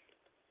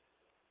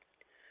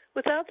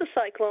 Without the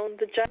Cyclone,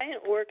 the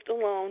Giant worked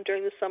alone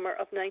during the summer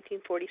of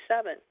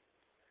 1947.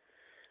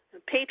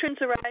 Patrons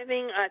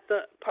arriving at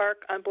the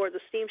park on board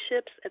the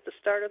steamships at the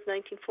start of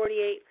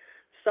 1948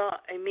 saw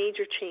a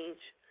major change.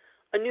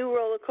 A new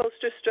roller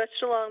coaster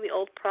stretched along the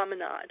old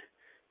promenade.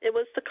 It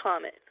was the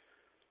Comet.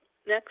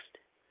 Next.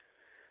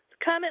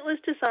 The Comet was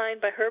designed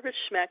by Herbert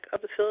Schmeck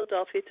of the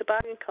Philadelphia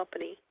Toboggan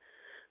Company.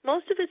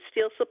 Most of its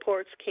steel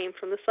supports came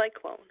from the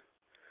Cyclone.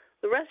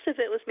 The rest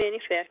of it was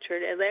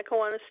manufactured at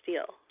Lackawanna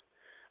Steel.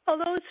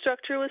 Although its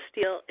structure was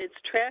steel, its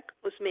track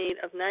was made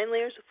of 9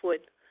 layers of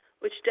wood,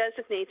 which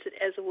designates it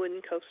as a wooden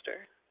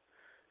coaster.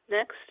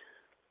 Next.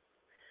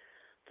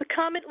 The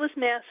Comet was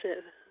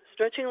massive.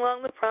 Stretching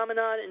along the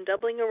promenade and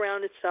doubling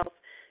around itself,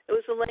 it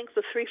was the length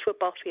of 3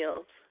 football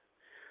fields.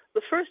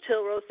 The first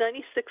hill rose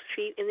 96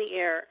 feet in the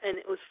air, and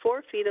it was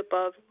 4 feet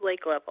above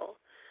lake level,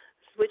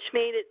 which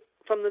made it,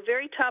 from the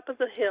very top of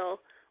the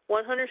hill,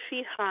 100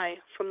 feet high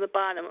from the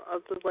bottom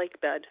of the lake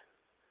bed.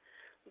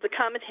 The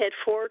Comet had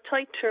 4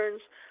 tight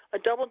turns, a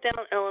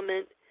double-down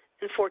element,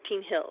 and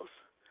 14 hills.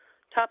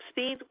 Top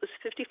speed was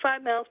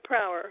 55 miles per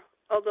hour,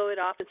 although it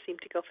often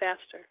seemed to go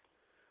faster.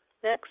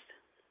 Next.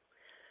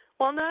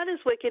 While not as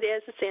wicked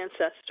as its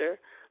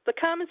ancestor, the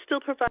Comet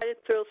still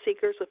provided thrill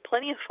seekers with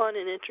plenty of fun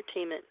and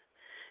entertainment.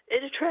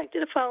 It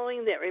attracted a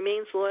following that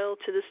remains loyal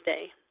to this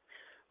day.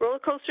 Roller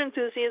coaster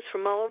enthusiasts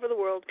from all over the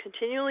world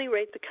continually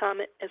rate the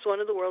Comet as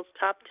one of the world's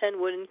top 10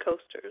 wooden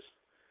coasters.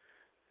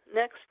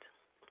 Next.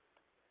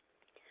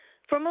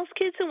 For most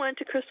kids who went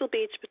to Crystal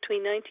Beach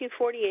between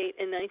 1948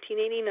 and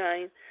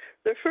 1989,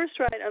 their first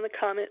ride on the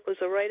Comet was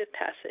a rite of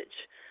passage,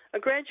 a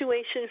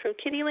graduation from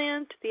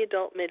Kiddieland to the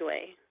adult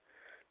Midway.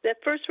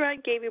 That first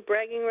ride gave you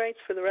bragging rights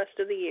for the rest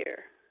of the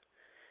year.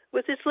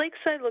 With its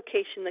lakeside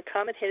location, the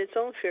Comet had its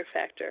own fear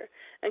factor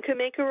and could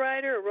make a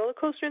rider a roller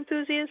coaster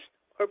enthusiast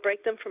or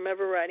break them from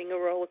ever riding a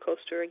roller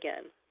coaster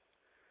again.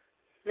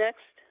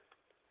 Next.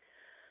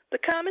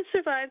 The Comet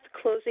survived the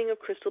closing of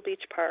Crystal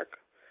Beach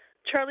Park.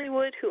 Charlie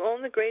Wood, who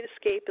owned the Great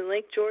Escape in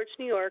Lake George,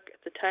 New York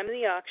at the time of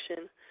the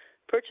auction,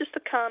 purchased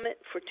the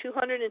Comet for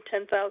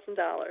 $210,000.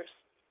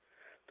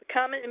 The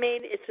Comet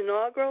made its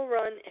inaugural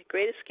run at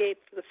Great Escape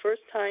for the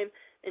first time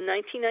in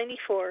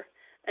 1994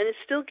 and is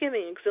still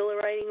giving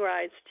exhilarating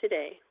rides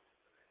today.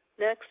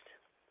 Next.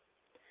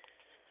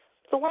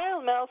 The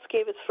Wild Mouse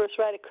gave its first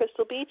ride at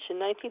Crystal Beach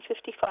in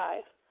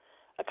 1955.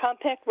 A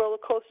compact roller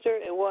coaster,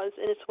 it was,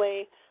 in its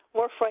way,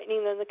 more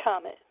frightening than the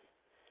Comet.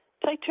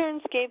 Tight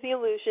turns gave the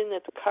illusion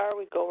that the car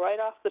would go right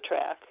off the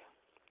track.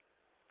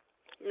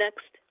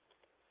 Next.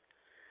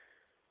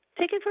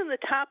 Taken from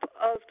the top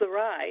of the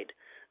ride,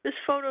 this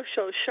photo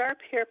shows sharp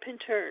hairpin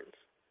turns.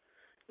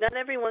 Not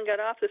everyone got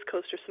off this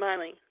coaster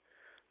smiling.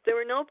 There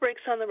were no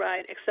brakes on the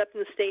ride except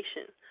in the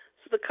station,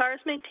 so the cars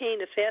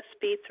maintained a fast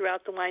speed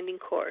throughout the winding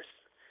course.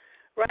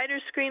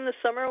 Riders screamed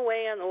the summer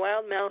away on the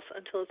Wild Mouse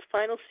until its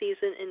final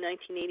season in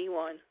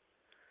 1981.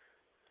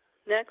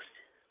 Next.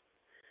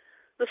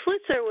 The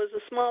Flitzer was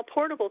a small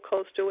portable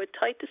coaster with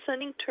tight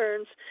descending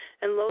turns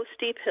and low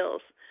steep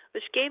hills,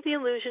 which gave the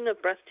illusion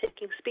of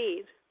breathtaking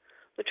speed.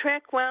 The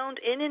track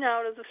wound in and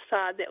out of the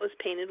sod that was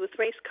painted with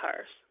race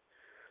cars.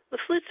 The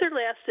Flitzer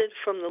lasted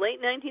from the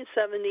late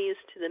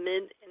 1970s to the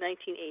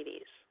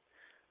mid-1980s.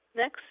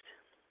 Next.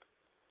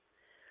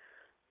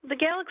 The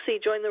Galaxy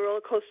joined the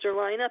roller coaster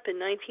lineup in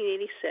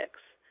 1986.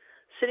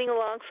 Sitting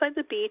alongside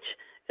the beach,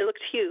 it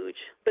looked huge,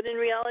 but in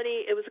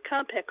reality, it was a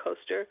compact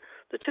coaster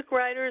that took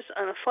riders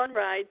on a fun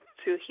ride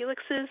through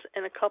helixes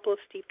and a couple of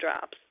steep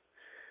drops.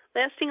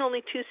 Lasting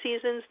only 2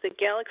 seasons, the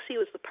Galaxy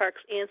was the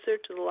park's answer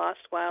to the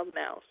lost Wild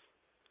Mouse.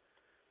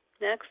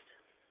 Next.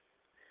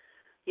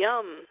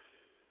 Yum.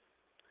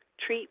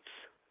 Treats.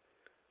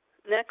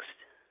 Next.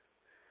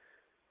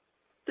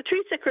 The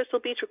treats at Crystal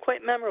Beach were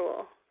quite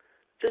memorable.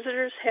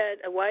 Visitors had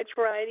a wide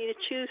variety to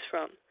choose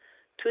from.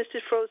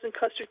 Twisted frozen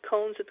custard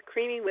cones at the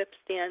Creamy Whip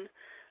stand,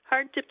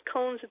 hard-dipped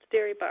cones at the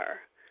Dairy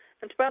Bar,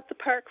 and throughout the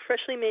park,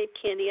 freshly made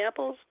candy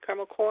apples,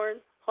 caramel corn,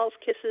 Hall's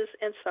Kisses,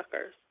 and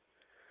suckers.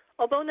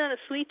 Although not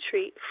a sweet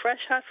treat, fresh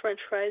hot French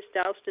fries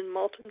doused in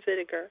molten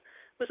vinegar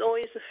was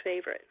always a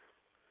favorite.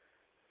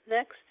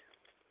 Next.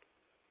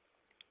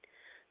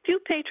 Few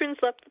patrons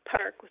left the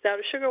park without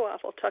a sugar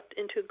waffle tucked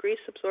into a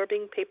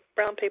grease-absorbing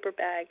brown paper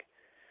bag.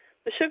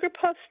 The Sugar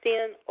Puff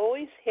stand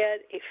always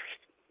had a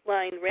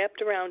line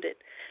wrapped around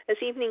it as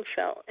evening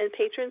fell, and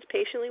patrons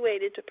patiently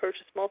waited to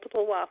purchase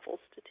multiple waffles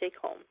to take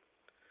home.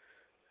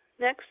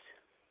 Next.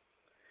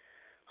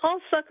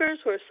 Hall's suckers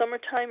were a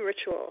summertime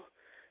ritual.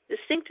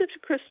 Distinctive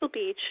to Crystal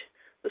Beach,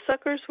 the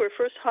suckers were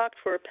first hawked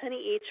for a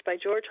penny each by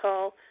George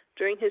Hall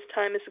during his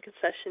time as a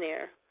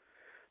concessionaire.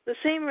 The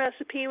same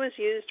recipe was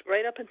used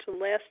right up until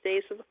the last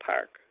days of the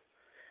park.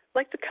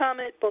 Like the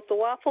Comet, both the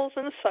waffles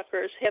and the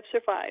suckers have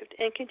survived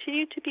and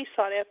continue to be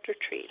sought-after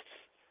treats.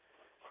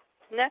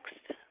 Next.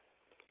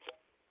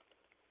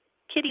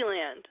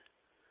 Kittyland.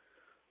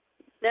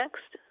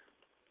 Next.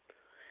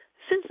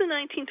 Since the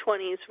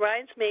 1920s,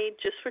 rides made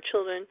just for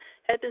children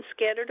had been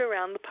scattered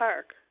around the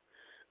park.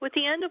 With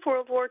the end of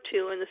World War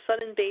II and the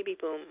sudden baby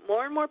boom,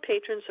 more and more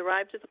patrons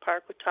arrived at the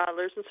park with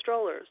toddlers and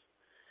strollers.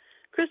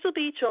 Crystal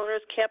Beach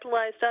owners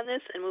capitalized on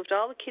this and moved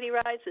all the kiddie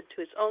rides into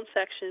its own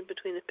section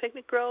between the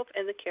Picnic Grove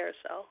and the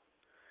Carousel.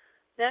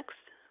 Next.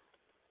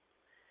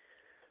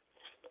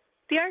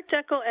 The Art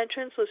Deco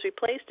entrance was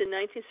replaced in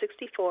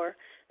 1964,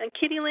 and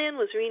Kittyland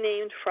was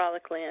renamed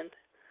Frolicland.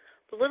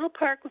 The little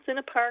park within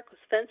a park was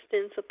fenced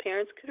in so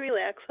parents could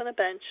relax on a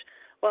bench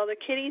while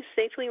their kiddies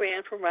safely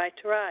ran from ride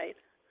to ride.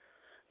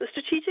 The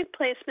strategic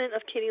placement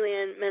of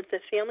Kittyland meant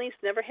that families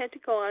never had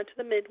to go onto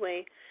the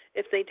midway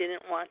if they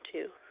didn't want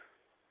to.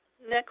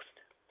 Next.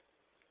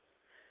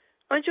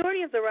 A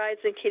majority of the rides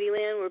in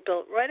Kittyland were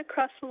built right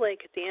across the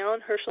lake at the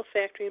Allen Herschel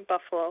factory in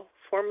Buffalo,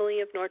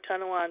 formerly of North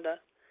Tonawanda.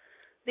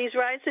 These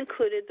rides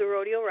included the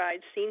rodeo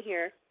rides seen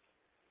here.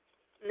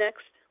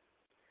 Next.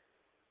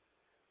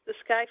 The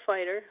Sky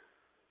Fighter.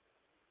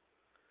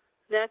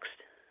 Next.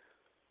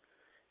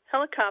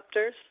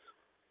 Helicopters.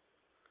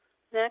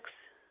 Next.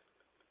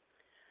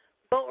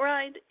 Boat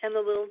Ride and the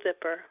Little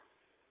Dipper.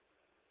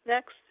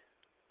 Next.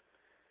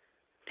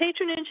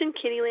 Patronage in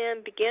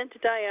Kittyland began to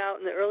die out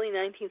in the early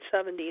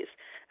 1970s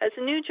as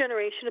a new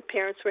generation of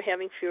parents were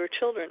having fewer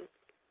children.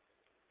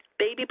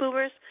 Baby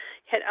boomers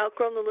had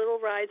outgrown the little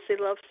rides they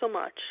loved so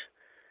much.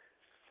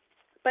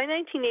 By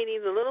 1980,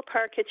 the little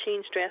park had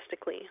changed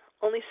drastically.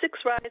 Only 6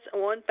 rides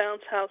and 1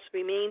 bounce house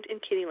remained in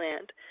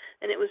Kittyland,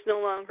 and it was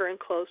no longer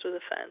enclosed with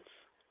a fence.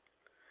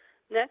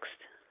 Next.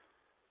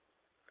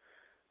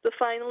 The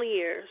Final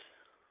Years.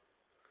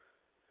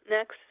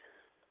 Next.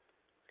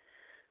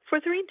 For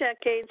 3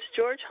 decades,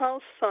 George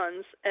Hall's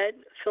sons, Ed,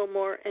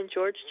 Fillmore, and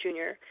George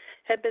Jr.,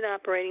 had been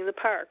operating the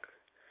park.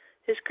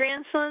 His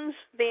grandsons,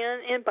 Van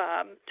and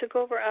Bob, took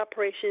over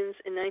operations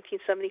in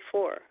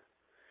 1974.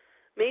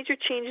 Major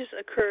changes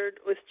occurred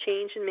with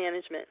change in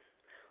management.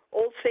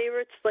 Old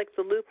favorites like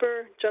the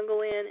Looper,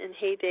 Jungleland, and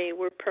Heyday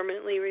were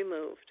permanently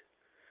removed.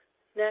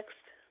 Next.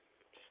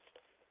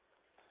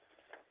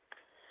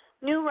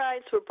 New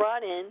rides were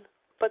brought in,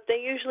 but they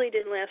usually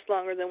didn't last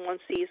longer than 1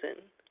 season.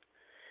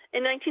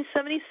 In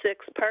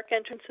 1976, park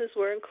entrances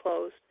were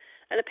enclosed,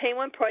 and a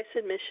pay-one-price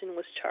admission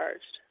was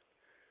charged.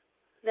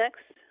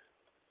 Next.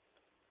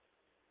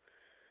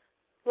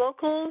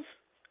 Locals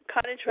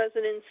cottage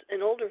residents,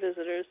 and older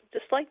visitors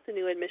disliked the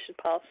new admission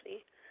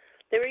policy.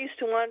 They were used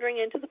to wandering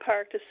into the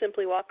park to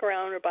simply walk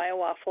around or buy a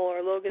waffle or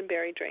a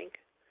Loganberry drink.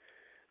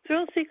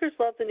 Thrill seekers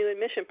loved the new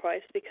admission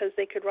price because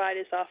they could ride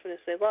as often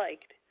as they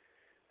liked.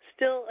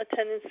 Still,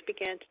 attendance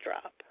began to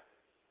drop.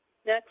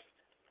 Next.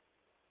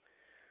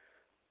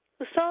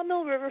 The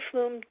Sawmill River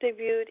Flume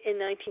debuted in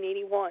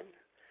 1981.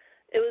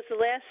 It was the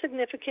last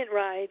significant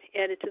ride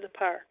added to the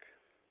park.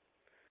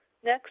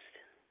 Next.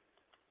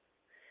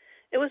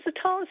 It was the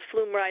tallest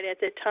flume ride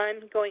at that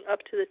time, going up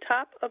to the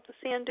top of the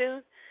sand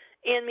dune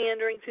and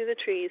meandering through the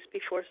trees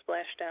before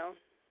splashdown.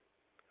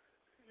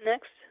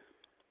 Next.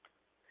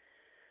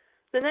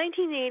 The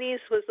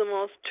 1980s was the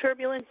most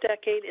turbulent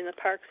decade in the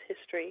park's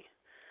history.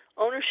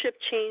 Ownership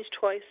changed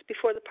twice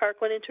before the park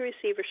went into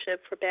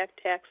receivership for back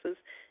taxes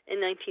in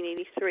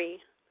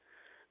 1983.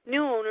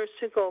 New owners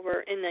took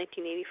over in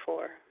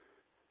 1984.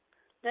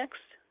 Next.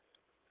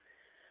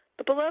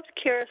 The beloved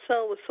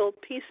Carousel was sold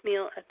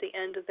piecemeal at the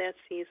end of that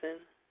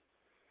season.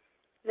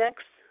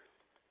 Next.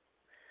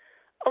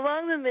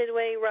 Along the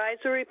Midway,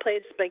 rides were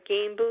replaced by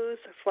game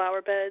booths or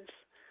flower beds.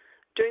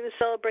 During the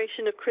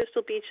celebration of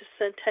Crystal Beach's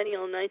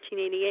centennial in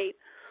 1988,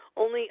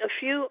 only a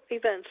few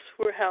events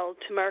were held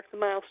to mark the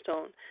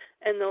milestone,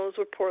 and those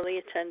were poorly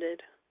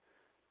attended.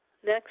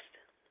 Next.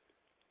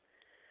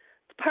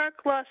 The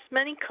park lost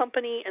many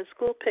company and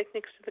school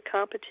picnics to the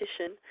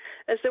competition,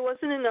 as there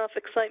wasn't enough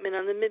excitement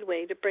on the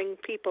Midway to bring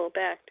people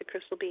back to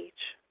Crystal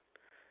Beach.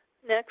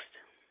 Next.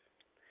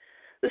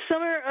 The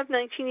summer of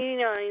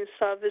 1989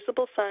 saw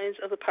visible signs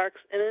of the park's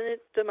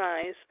imminent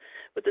demise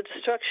with the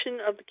destruction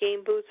of the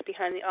game booths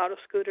behind the auto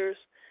scooters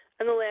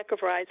and the lack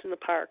of rides in the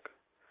park.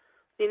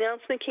 The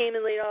announcement came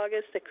in late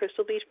August that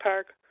Crystal Beach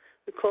Park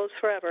would close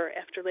forever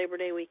after Labor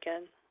Day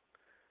weekend.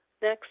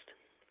 Next.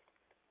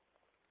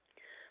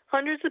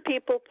 Hundreds of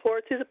people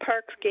poured through the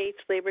park's gates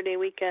Labor Day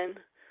weekend.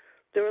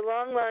 There were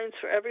long lines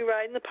for every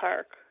ride in the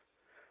park.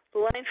 The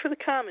line for the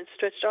Comet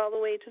stretched all the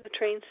way to the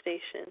train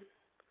station.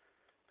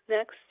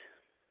 Next.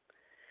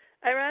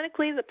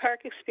 Ironically, the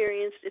park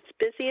experienced its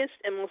busiest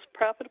and most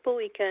profitable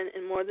weekend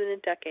in more than a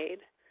decade.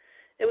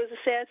 It was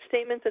a sad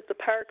statement that the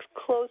park's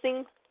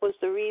closing was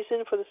the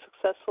reason for the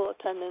successful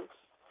attendance.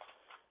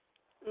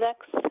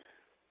 Next.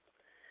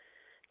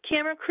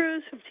 Camera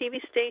crews from TV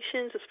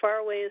stations as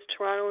far away as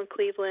Toronto and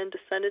Cleveland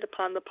descended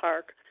upon the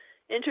park,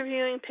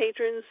 interviewing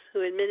patrons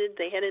who admitted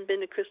they hadn't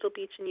been to Crystal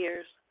Beach in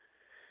years.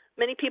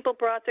 Many people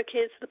brought their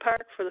kids to the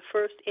park for the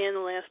first and the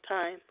last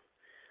time.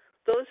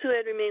 Those who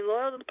had remained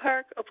loyal to the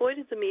park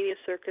avoided the media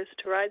circus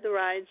to ride the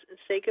rides and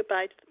say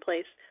goodbye to the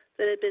place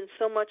that had been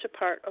so much a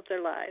part of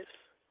their lives.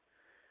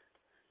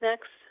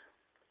 Next.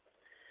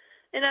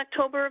 In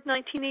October of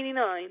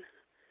 1989,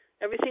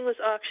 everything was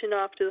auctioned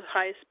off to the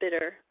highest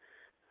bidder.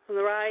 From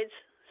the rides,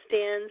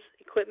 stands,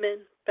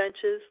 equipment,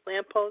 benches,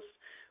 lampposts,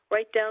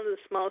 right down to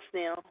the smallest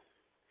nail.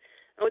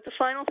 And with the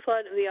final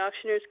thud of the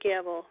auctioneer's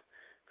gavel,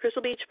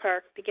 Crystal Beach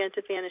Park began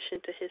to vanish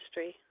into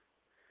history.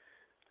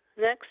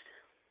 Next.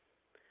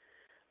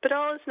 But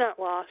all is not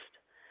lost.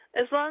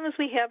 As long as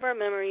we have our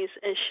memories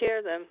and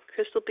share them,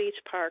 Crystal Beach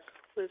Park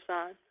lives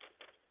on.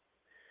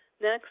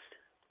 Next.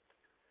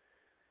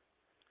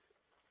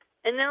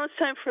 And now it's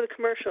time for the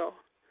commercial.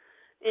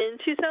 In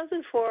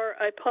 2004,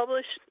 I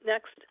published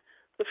next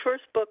the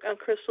first book on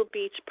Crystal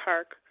Beach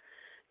Park,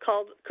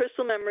 called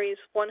Crystal Memories,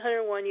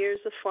 101 Years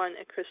of Fun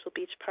at Crystal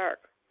Beach Park.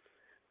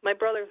 My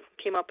brother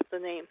came up with the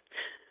name.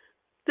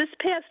 This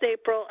past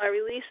April, I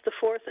released the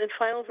fourth and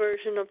final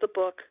version of the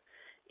book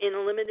in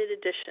a limited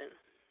edition.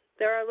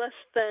 There are less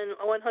than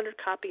 100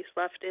 copies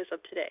left as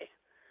of today.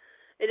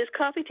 It is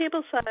coffee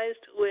table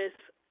sized with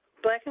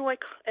black and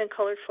white and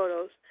colored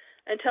photos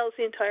and tells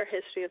the entire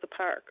history of the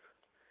park.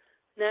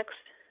 Next.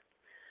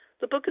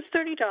 The book is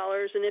 $30,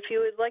 and if you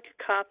would like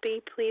a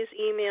copy, please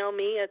email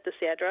me at this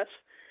address.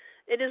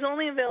 It is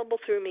only available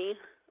through me.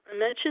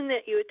 Mention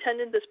that you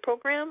attended this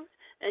program,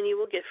 and you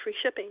will get free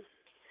shipping.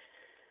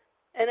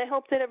 And I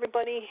hope that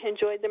everybody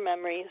enjoyed their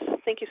memories.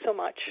 Thank you so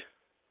much.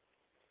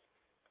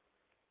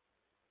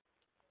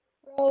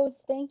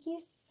 Rose, thank you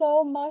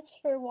so much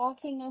for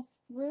walking us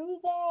through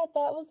that.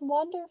 That was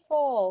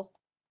wonderful.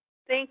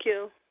 Thank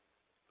you.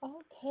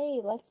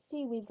 Okay, let's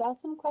see. We've got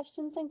some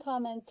questions and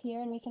comments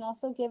here, and we can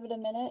also give it a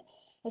minute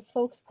as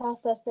folks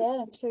process that.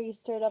 I'm sure you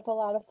stirred up a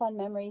lot of fun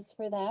memories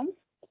for them.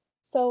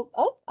 So,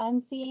 I'm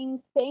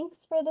seeing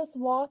thanks for this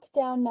walk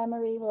down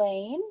memory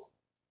lane.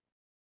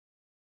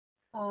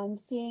 I'm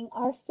seeing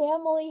our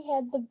family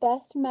had the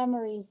best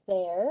memories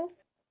there.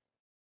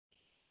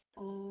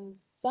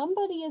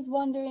 Somebody is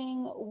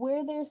wondering,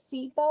 were there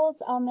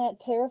seatbelts on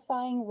that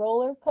terrifying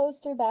roller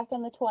coaster back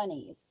in the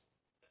 20s?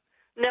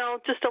 No,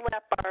 just a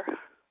lap bar.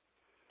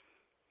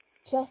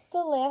 Just a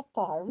lap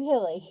bar,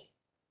 really?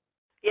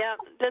 Yeah,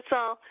 that's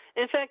all.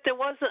 In fact, there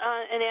was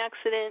an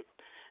accident,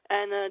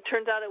 and it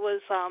turns out it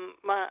was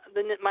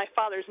my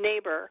father's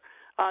neighbor.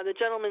 The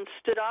gentleman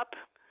stood up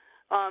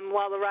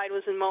while the ride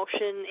was in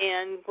motion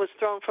and was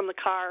thrown from the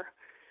car,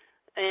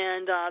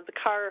 and the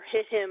car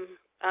hit him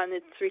on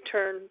its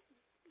return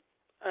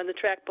on the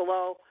track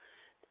below.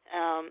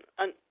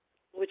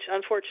 which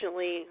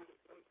unfortunately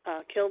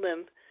killed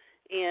him.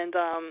 And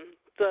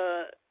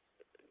the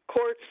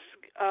courts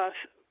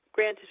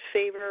granted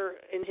favor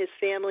in his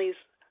family's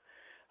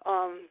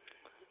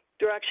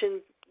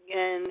direction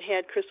and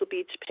had Crystal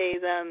Beach pay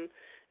them.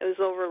 It was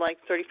over like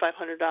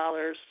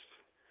 $3,500,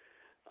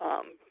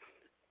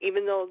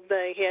 even though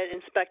they had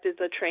inspected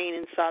the train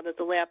and saw that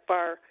the lap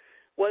bar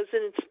was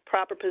in its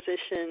proper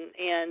position,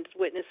 and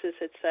witnesses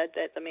had said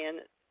that the man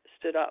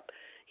stood up.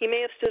 He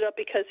may have stood up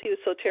because he was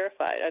so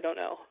terrified. I don't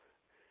know.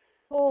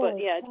 Holy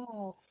but yeah,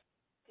 cow.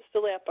 just the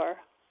lap bar.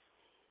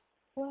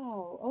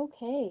 Wow,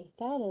 okay,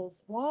 that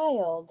is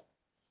wild.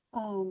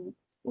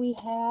 We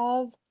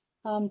have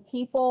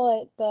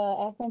people at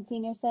the Akron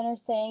Senior Center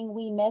saying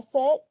we miss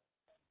it.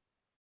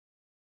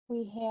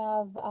 We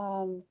have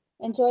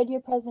enjoyed your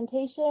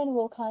presentation.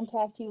 We'll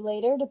contact you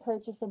later to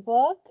purchase a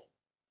book.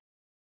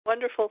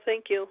 Wonderful,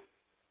 thank you.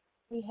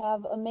 We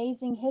have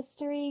amazing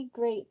history,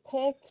 great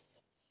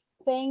pics.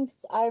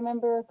 Thanks. I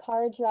remember a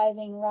car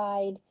driving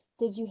ride.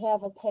 Did you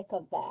have a pic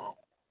of that?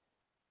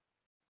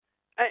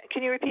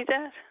 Can you repeat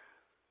that?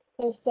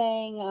 They're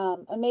saying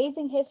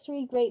amazing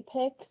history, great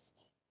pics.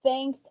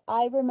 Thanks.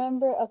 I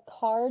remember a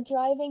car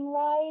driving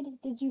ride.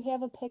 Did you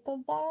have a pic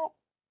of that?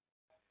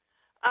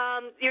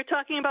 You're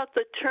talking about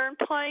the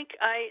turnpike.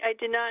 I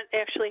did not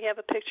actually have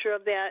a picture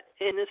of that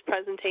in this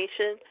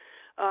presentation.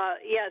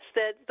 Yes,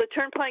 that the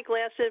turnpike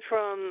lasted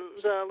from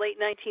the late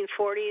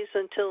 1940s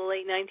until the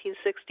late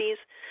 1960s,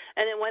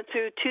 and it went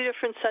through two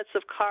different sets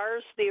of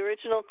cars. The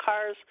original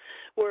cars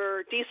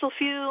were diesel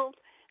fueled,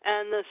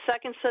 and the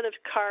second set of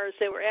cars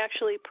that were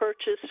actually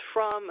purchased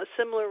from a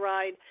similar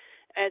ride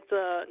at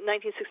the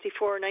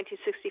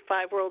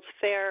 1964-1965 World's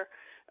Fair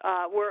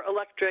were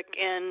electric,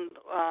 and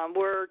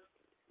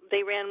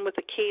they ran with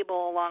a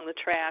cable along the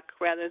track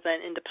rather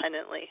than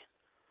independently.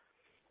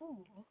 Oh,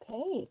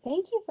 okay.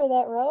 Thank you for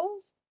that,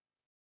 Rose.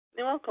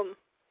 You're welcome.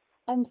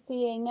 I'm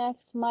seeing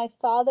next, my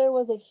father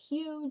was a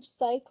huge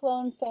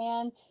Cyclone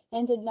fan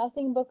and did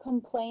nothing but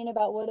complain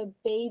about what a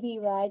baby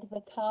ride the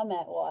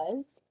Comet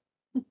was.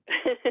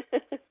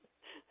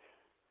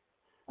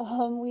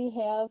 We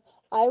have,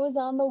 I was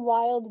on the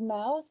Wild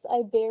Mouse.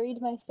 I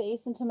buried my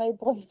face into my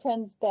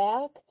boyfriend's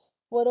back.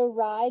 What a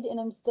ride, and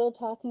I'm still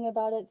talking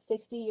about it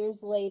 60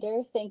 years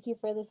later. Thank you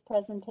for this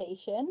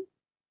presentation.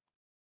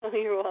 Oh,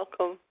 you're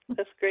welcome.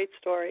 That's a great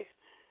story.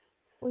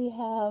 We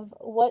have,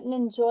 what an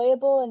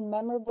enjoyable and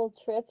memorable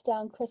trip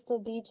down Crystal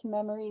Beach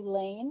Memory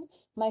Lane.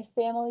 My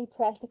family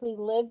practically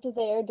lived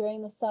there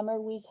during the summer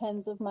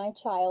weekends of my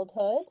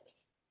childhood.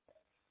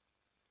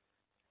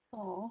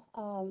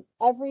 Oh,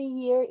 every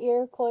year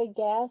Iroquois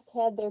Gas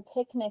had their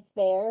picnic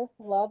there.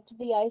 Loved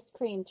the ice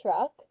cream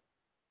truck.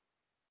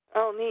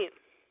 Oh, neat.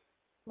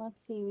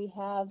 Let's see, we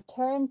have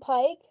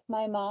Turnpike,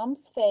 my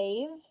mom's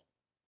fave.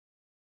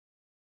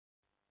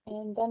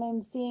 And then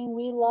I'm seeing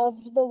we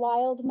loved the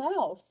Wild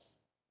Mouse.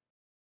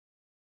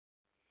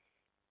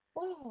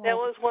 Wow. That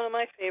was one of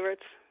my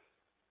favorites.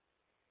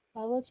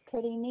 That looks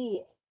pretty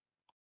neat.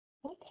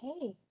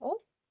 Okay. Oh,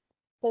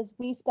 says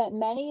we spent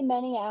many,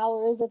 many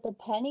hours at the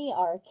Penny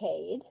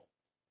Arcade.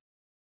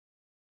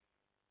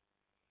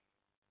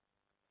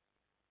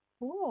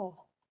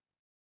 Cool.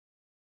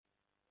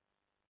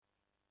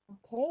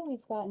 Okay,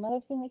 we've got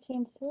another thing that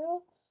came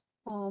through.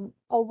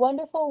 A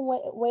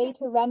wonderful way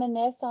to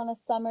reminisce on a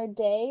summer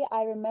day.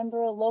 I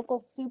remember a local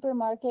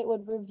supermarket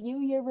would review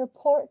your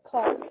report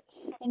card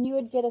and you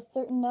would get a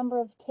certain number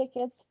of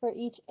tickets for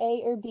each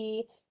A or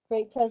B.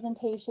 Great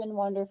presentation,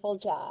 wonderful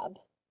job.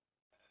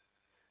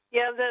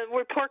 Yeah, the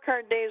report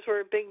card days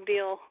were a big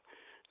deal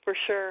for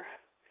sure.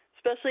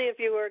 Especially if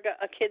you were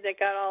a kid that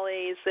got all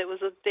A's. It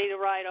was a day to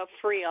ride up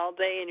free all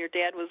day and your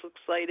dad was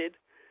excited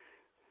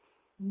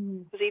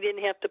because he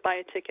didn't have to buy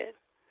a ticket.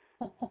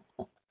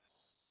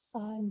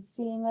 I'm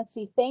seeing, let's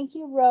see. Thank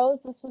you,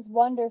 Rose. This was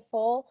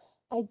wonderful.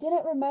 I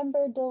didn't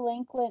remember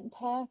delinquent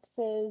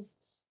taxes.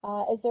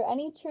 Is there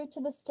any truth to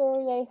the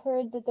story I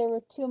heard that there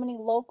were too many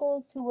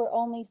locals who were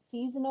only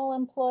seasonal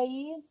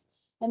employees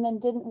and then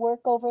didn't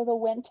work over the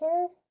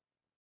winter?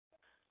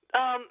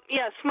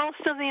 Yes,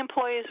 most of the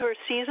employees were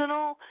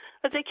seasonal,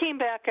 but they came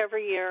back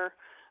every year.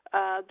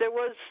 There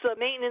was a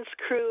maintenance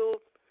crew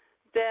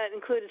that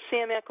included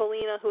Sam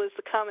Aquilina, who was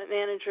the Comet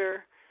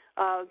manager.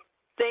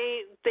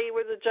 They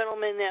were the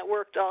gentlemen that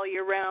worked all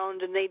year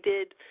round, and they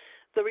did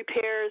the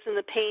repairs and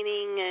the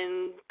painting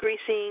and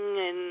greasing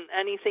and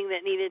anything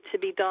that needed to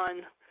be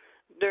done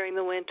during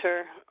the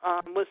winter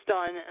was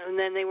done. And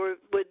then they would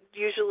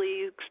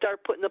usually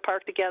start putting the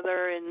park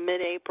together in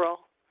mid-April.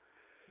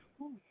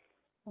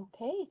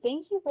 Okay,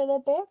 thank you for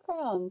that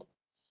background.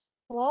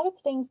 A lot of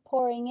things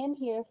pouring in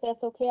here. If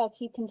that's okay, I'll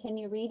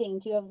continue reading.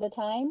 Do you have the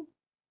time?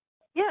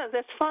 Yeah,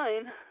 that's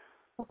fine.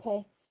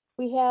 Okay.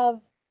 We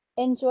have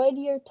enjoyed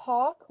your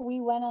talk.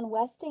 We went on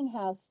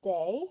Westinghouse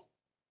Day.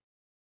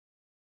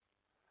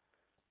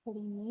 It's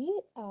pretty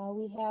neat.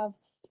 We have,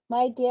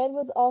 my dad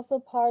was also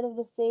part of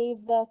the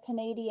Save the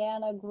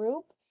Canadiana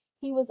group.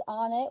 He was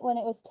on it when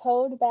it was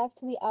towed back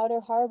to the outer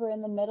harbor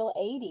in the middle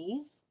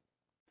 80s.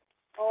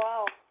 Oh,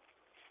 wow.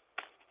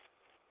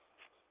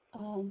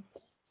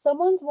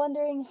 Someone's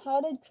wondering,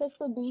 how did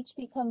Crystal Beach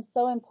become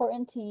so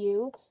important to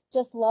you?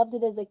 Just loved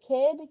it as a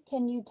kid?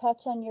 Can you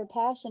touch on your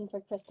passion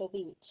for Crystal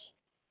Beach?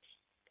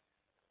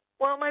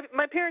 Well,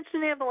 my parents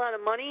didn't have a lot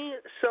of money,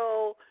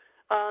 so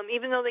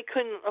even though they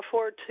couldn't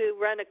afford to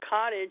rent a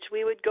cottage,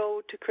 we would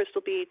go to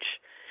Crystal Beach.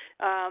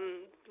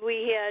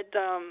 We had,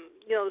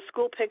 the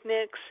school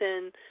picnics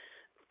and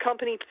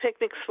company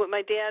picnics where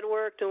my dad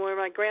worked and where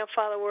my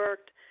grandfather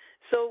worked.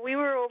 So we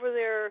were over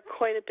there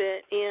quite a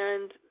bit,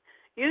 and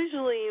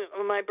usually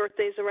my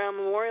birthday's around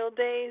Memorial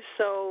Day,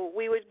 so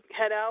we would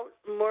head out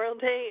Memorial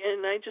Day,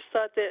 and I just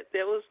thought that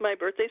was my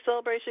birthday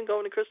celebration,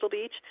 going to Crystal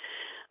Beach,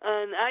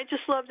 and I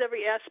just loved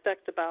every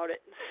aspect about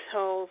it.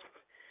 So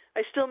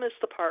I still miss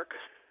the park.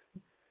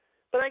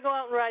 But I go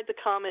out and ride the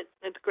Comet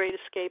at the Great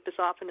Escape as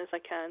often as I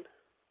can.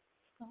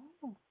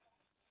 Oh,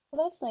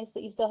 well, that's nice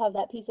that you still have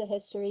that piece of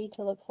history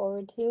to look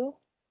forward to.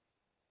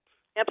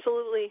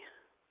 Absolutely.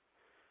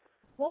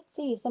 Let's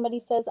see, somebody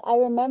says, I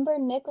remember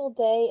Nickel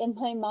Day and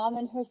my mom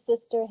and her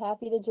sister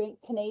happy to drink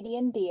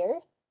Canadian beer.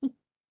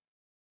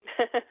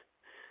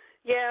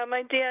 Yeah,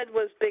 my dad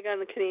was big on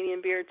the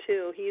Canadian beer,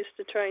 too. He used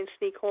to try and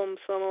sneak home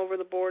some over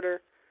the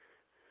border.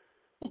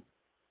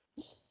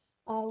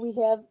 We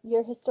have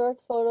your historic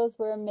photos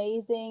were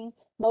amazing.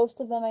 Most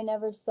of them I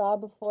never saw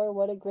before.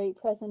 What a great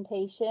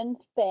presentation.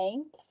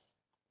 Thanks.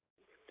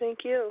 Thank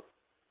you.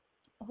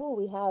 Oh,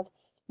 we have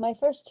my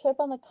first trip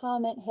on the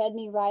Comet had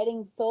me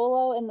riding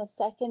solo in the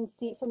second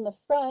seat from the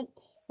front,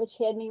 which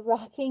had me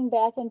rocking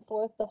back and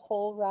forth the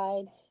whole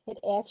ride. It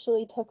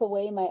actually took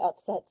away my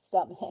upset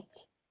stomach.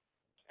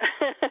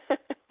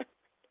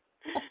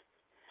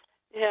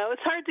 Yeah, it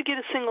was hard to get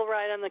a single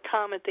ride on the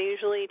Comet. They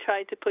usually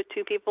tried to put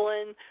two people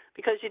in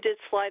because you did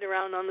slide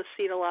around on the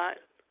seat a lot.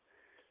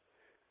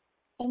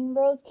 And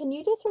Rose, can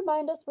you just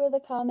remind us where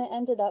the Comet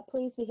ended up,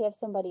 please? We have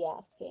somebody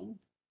asking.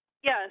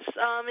 Yes,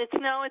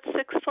 it's now at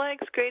Six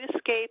Flags Great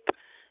Escape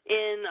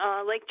in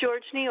Lake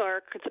George, New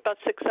York. It's about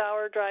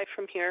 6-hour drive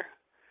from here.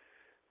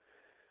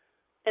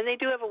 And they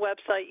do have a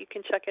website. You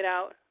can check it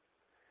out.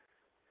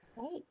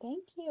 Right,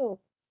 thank you.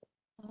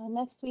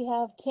 Next we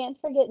have can't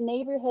forget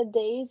neighborhood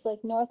days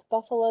like North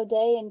Buffalo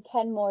Day and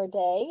Kenmore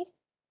Day.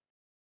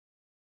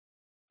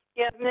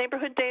 Yeah,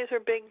 neighborhood days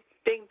are big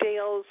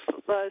deals.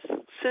 As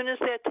soon as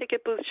that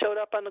ticket booth showed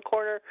up on the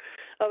corner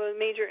of a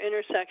major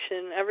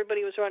intersection,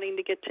 everybody was running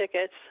to get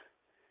tickets.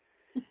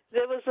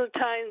 That was the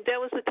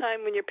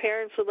time when your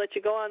parents would let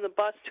you go on the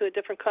bus to a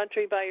different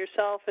country by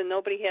yourself, and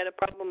nobody had a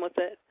problem with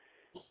it.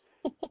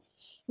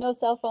 No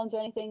cell phones or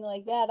anything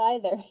like that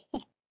either.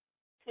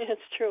 Yeah,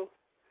 it's true.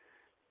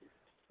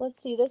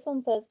 Let's see, this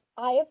one says,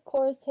 I of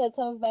course had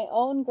some of my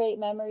own great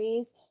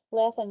memories,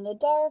 Laugh in the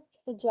Dark,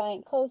 the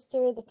giant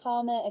coaster, the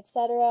Comet,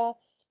 etc.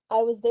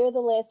 I was there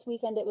the last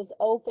weekend it was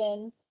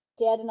open.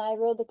 Dad and I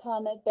rode the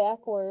Comet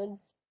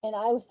backwards, and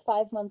I was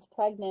 5 months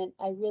pregnant.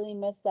 I really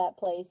miss that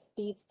place.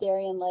 Beats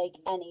Darien Lake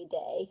any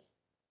day.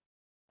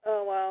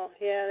 Oh, wow.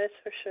 Yeah, that's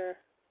for sure.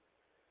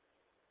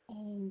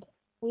 And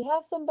we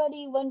have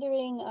somebody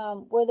wondering,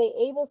 were they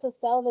able to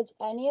salvage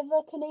any of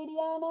the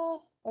Canadiana?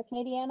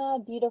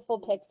 Beautiful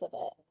pics of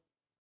it.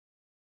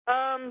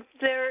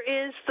 There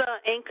is the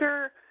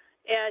anchor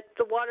at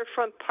the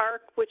waterfront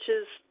park, which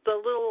is the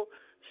little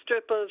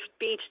strip of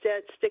beach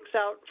that sticks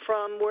out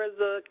from where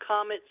the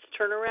Comet's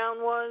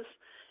turnaround was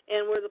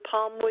and where the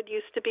palmwood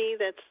used to be.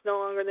 That's no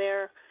longer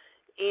there.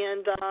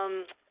 And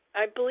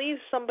I believe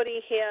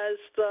somebody has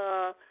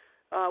the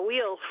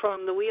wheel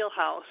from the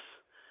wheelhouse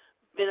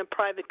in a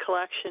private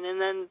collection. And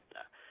then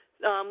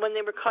when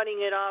they were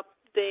cutting it up,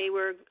 they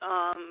were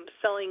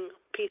selling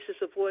pieces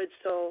of wood,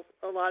 so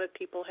a lot of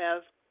people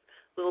have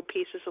little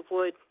pieces of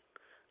wood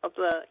of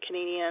the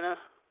Canadiana.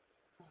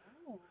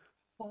 Oh,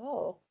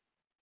 wow.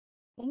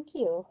 Thank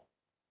you.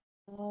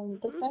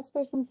 This next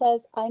person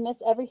says, I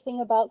miss everything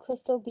about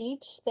Crystal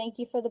Beach. Thank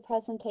you for the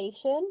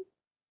presentation.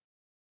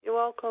 You're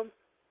welcome.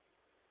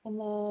 And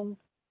then,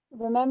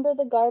 remember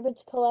the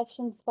garbage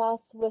collection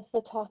spots with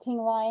the talking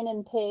lion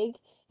and pig,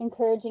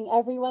 encouraging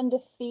everyone to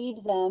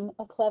feed them,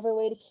 a clever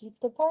way to keep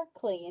the park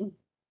clean.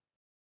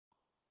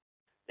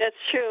 That's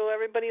true.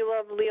 Everybody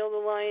loved Leo the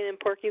lion and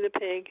Porky the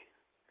pig.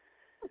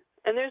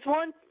 And there's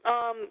one,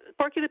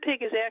 Porky the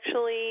Pig is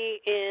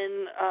actually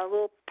in a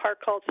little park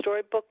called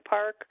Storybook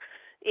Park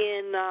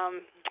in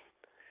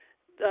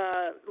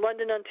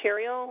London,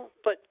 Ontario,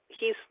 but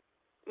he's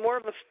more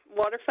of a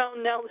water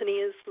fountain now than he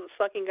is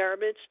sucking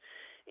garbage.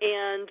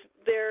 And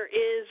there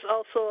is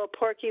also a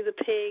Porky the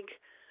Pig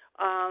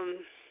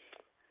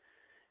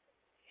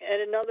at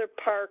another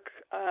park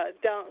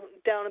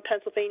down in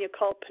Pennsylvania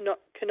called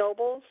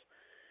Knoebels.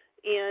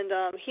 And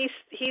he's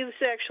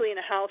actually in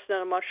a house,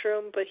 not a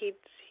mushroom, but he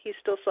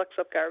still sucks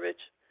up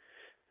garbage.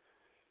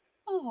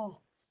 Oh,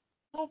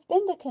 I've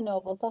been to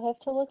Knoebels. I'll have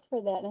to look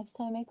for that next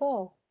time I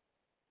go.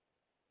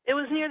 It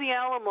was near the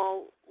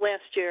Alamo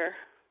last year.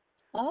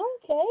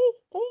 Okay,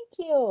 thank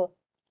you.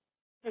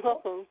 You're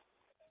welcome.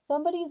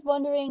 Somebody's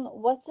wondering,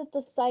 what's at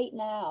the site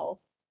now?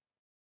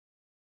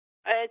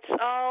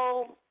 It's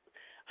all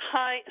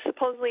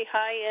supposedly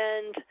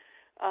high-end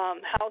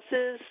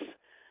houses.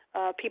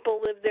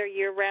 People live there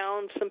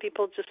year-round. Some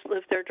people just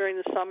live there during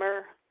the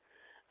summer.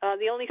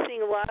 The only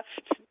thing left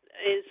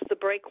is the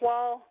break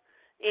wall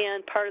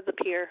and part of the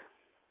pier.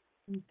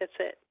 That's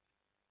it.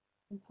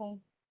 Okay.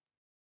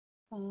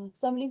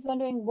 Somebody's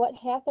wondering what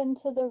happened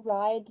to the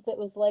ride that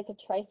was like a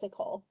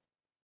tricycle.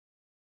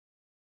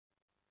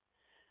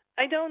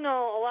 I don't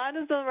know. A lot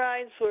of the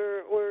rides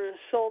were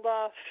sold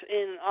off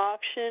in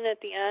auction at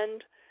the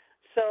end.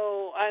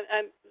 So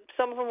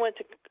some of them went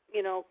to,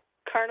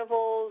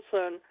 carnivals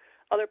and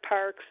other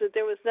parks.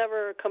 There was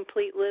never a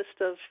complete list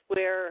of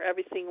where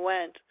everything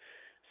went.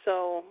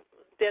 So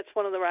that's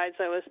one of the rides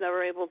I was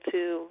never able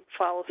to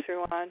follow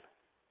through on.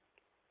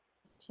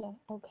 Gotcha.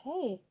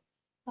 Okay.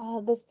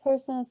 This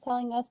person is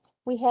telling us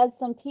we had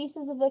some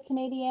pieces of the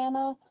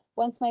Canadiana.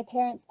 Once my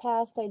parents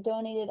passed, I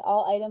donated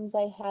all items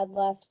I had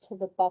left to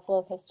the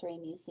Buffalo History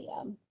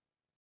Museum.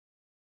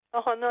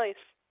 Oh, nice.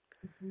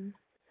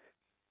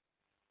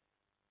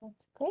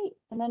 That's great.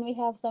 And then we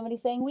have somebody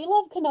saying, we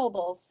love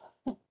Knoebels.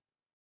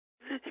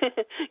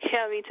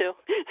 Yeah, me too.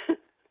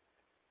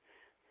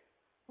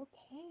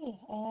 Okay,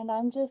 and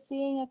I'm just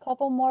seeing a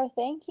couple more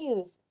thank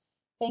yous.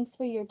 Thanks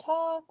for your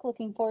talk.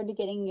 Looking forward to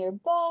getting your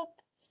book.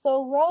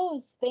 So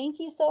Rose, thank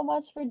you so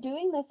much for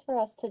doing this for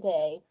us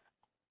today.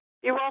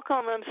 You're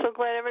welcome. I'm so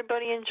glad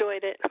everybody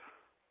enjoyed it.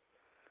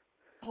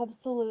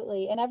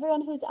 Absolutely. And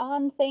everyone who's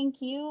on,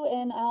 thank you.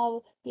 And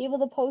I'll be able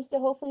to post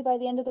it hopefully by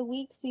the end of the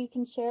week so you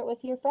can share it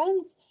with your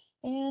friends.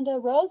 And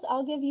Rose,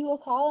 I'll give you a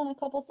call in a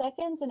couple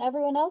seconds. And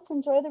everyone else,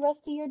 enjoy the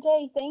rest of your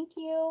day. Thank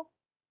you.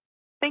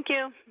 Thank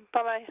you.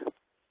 Bye-bye.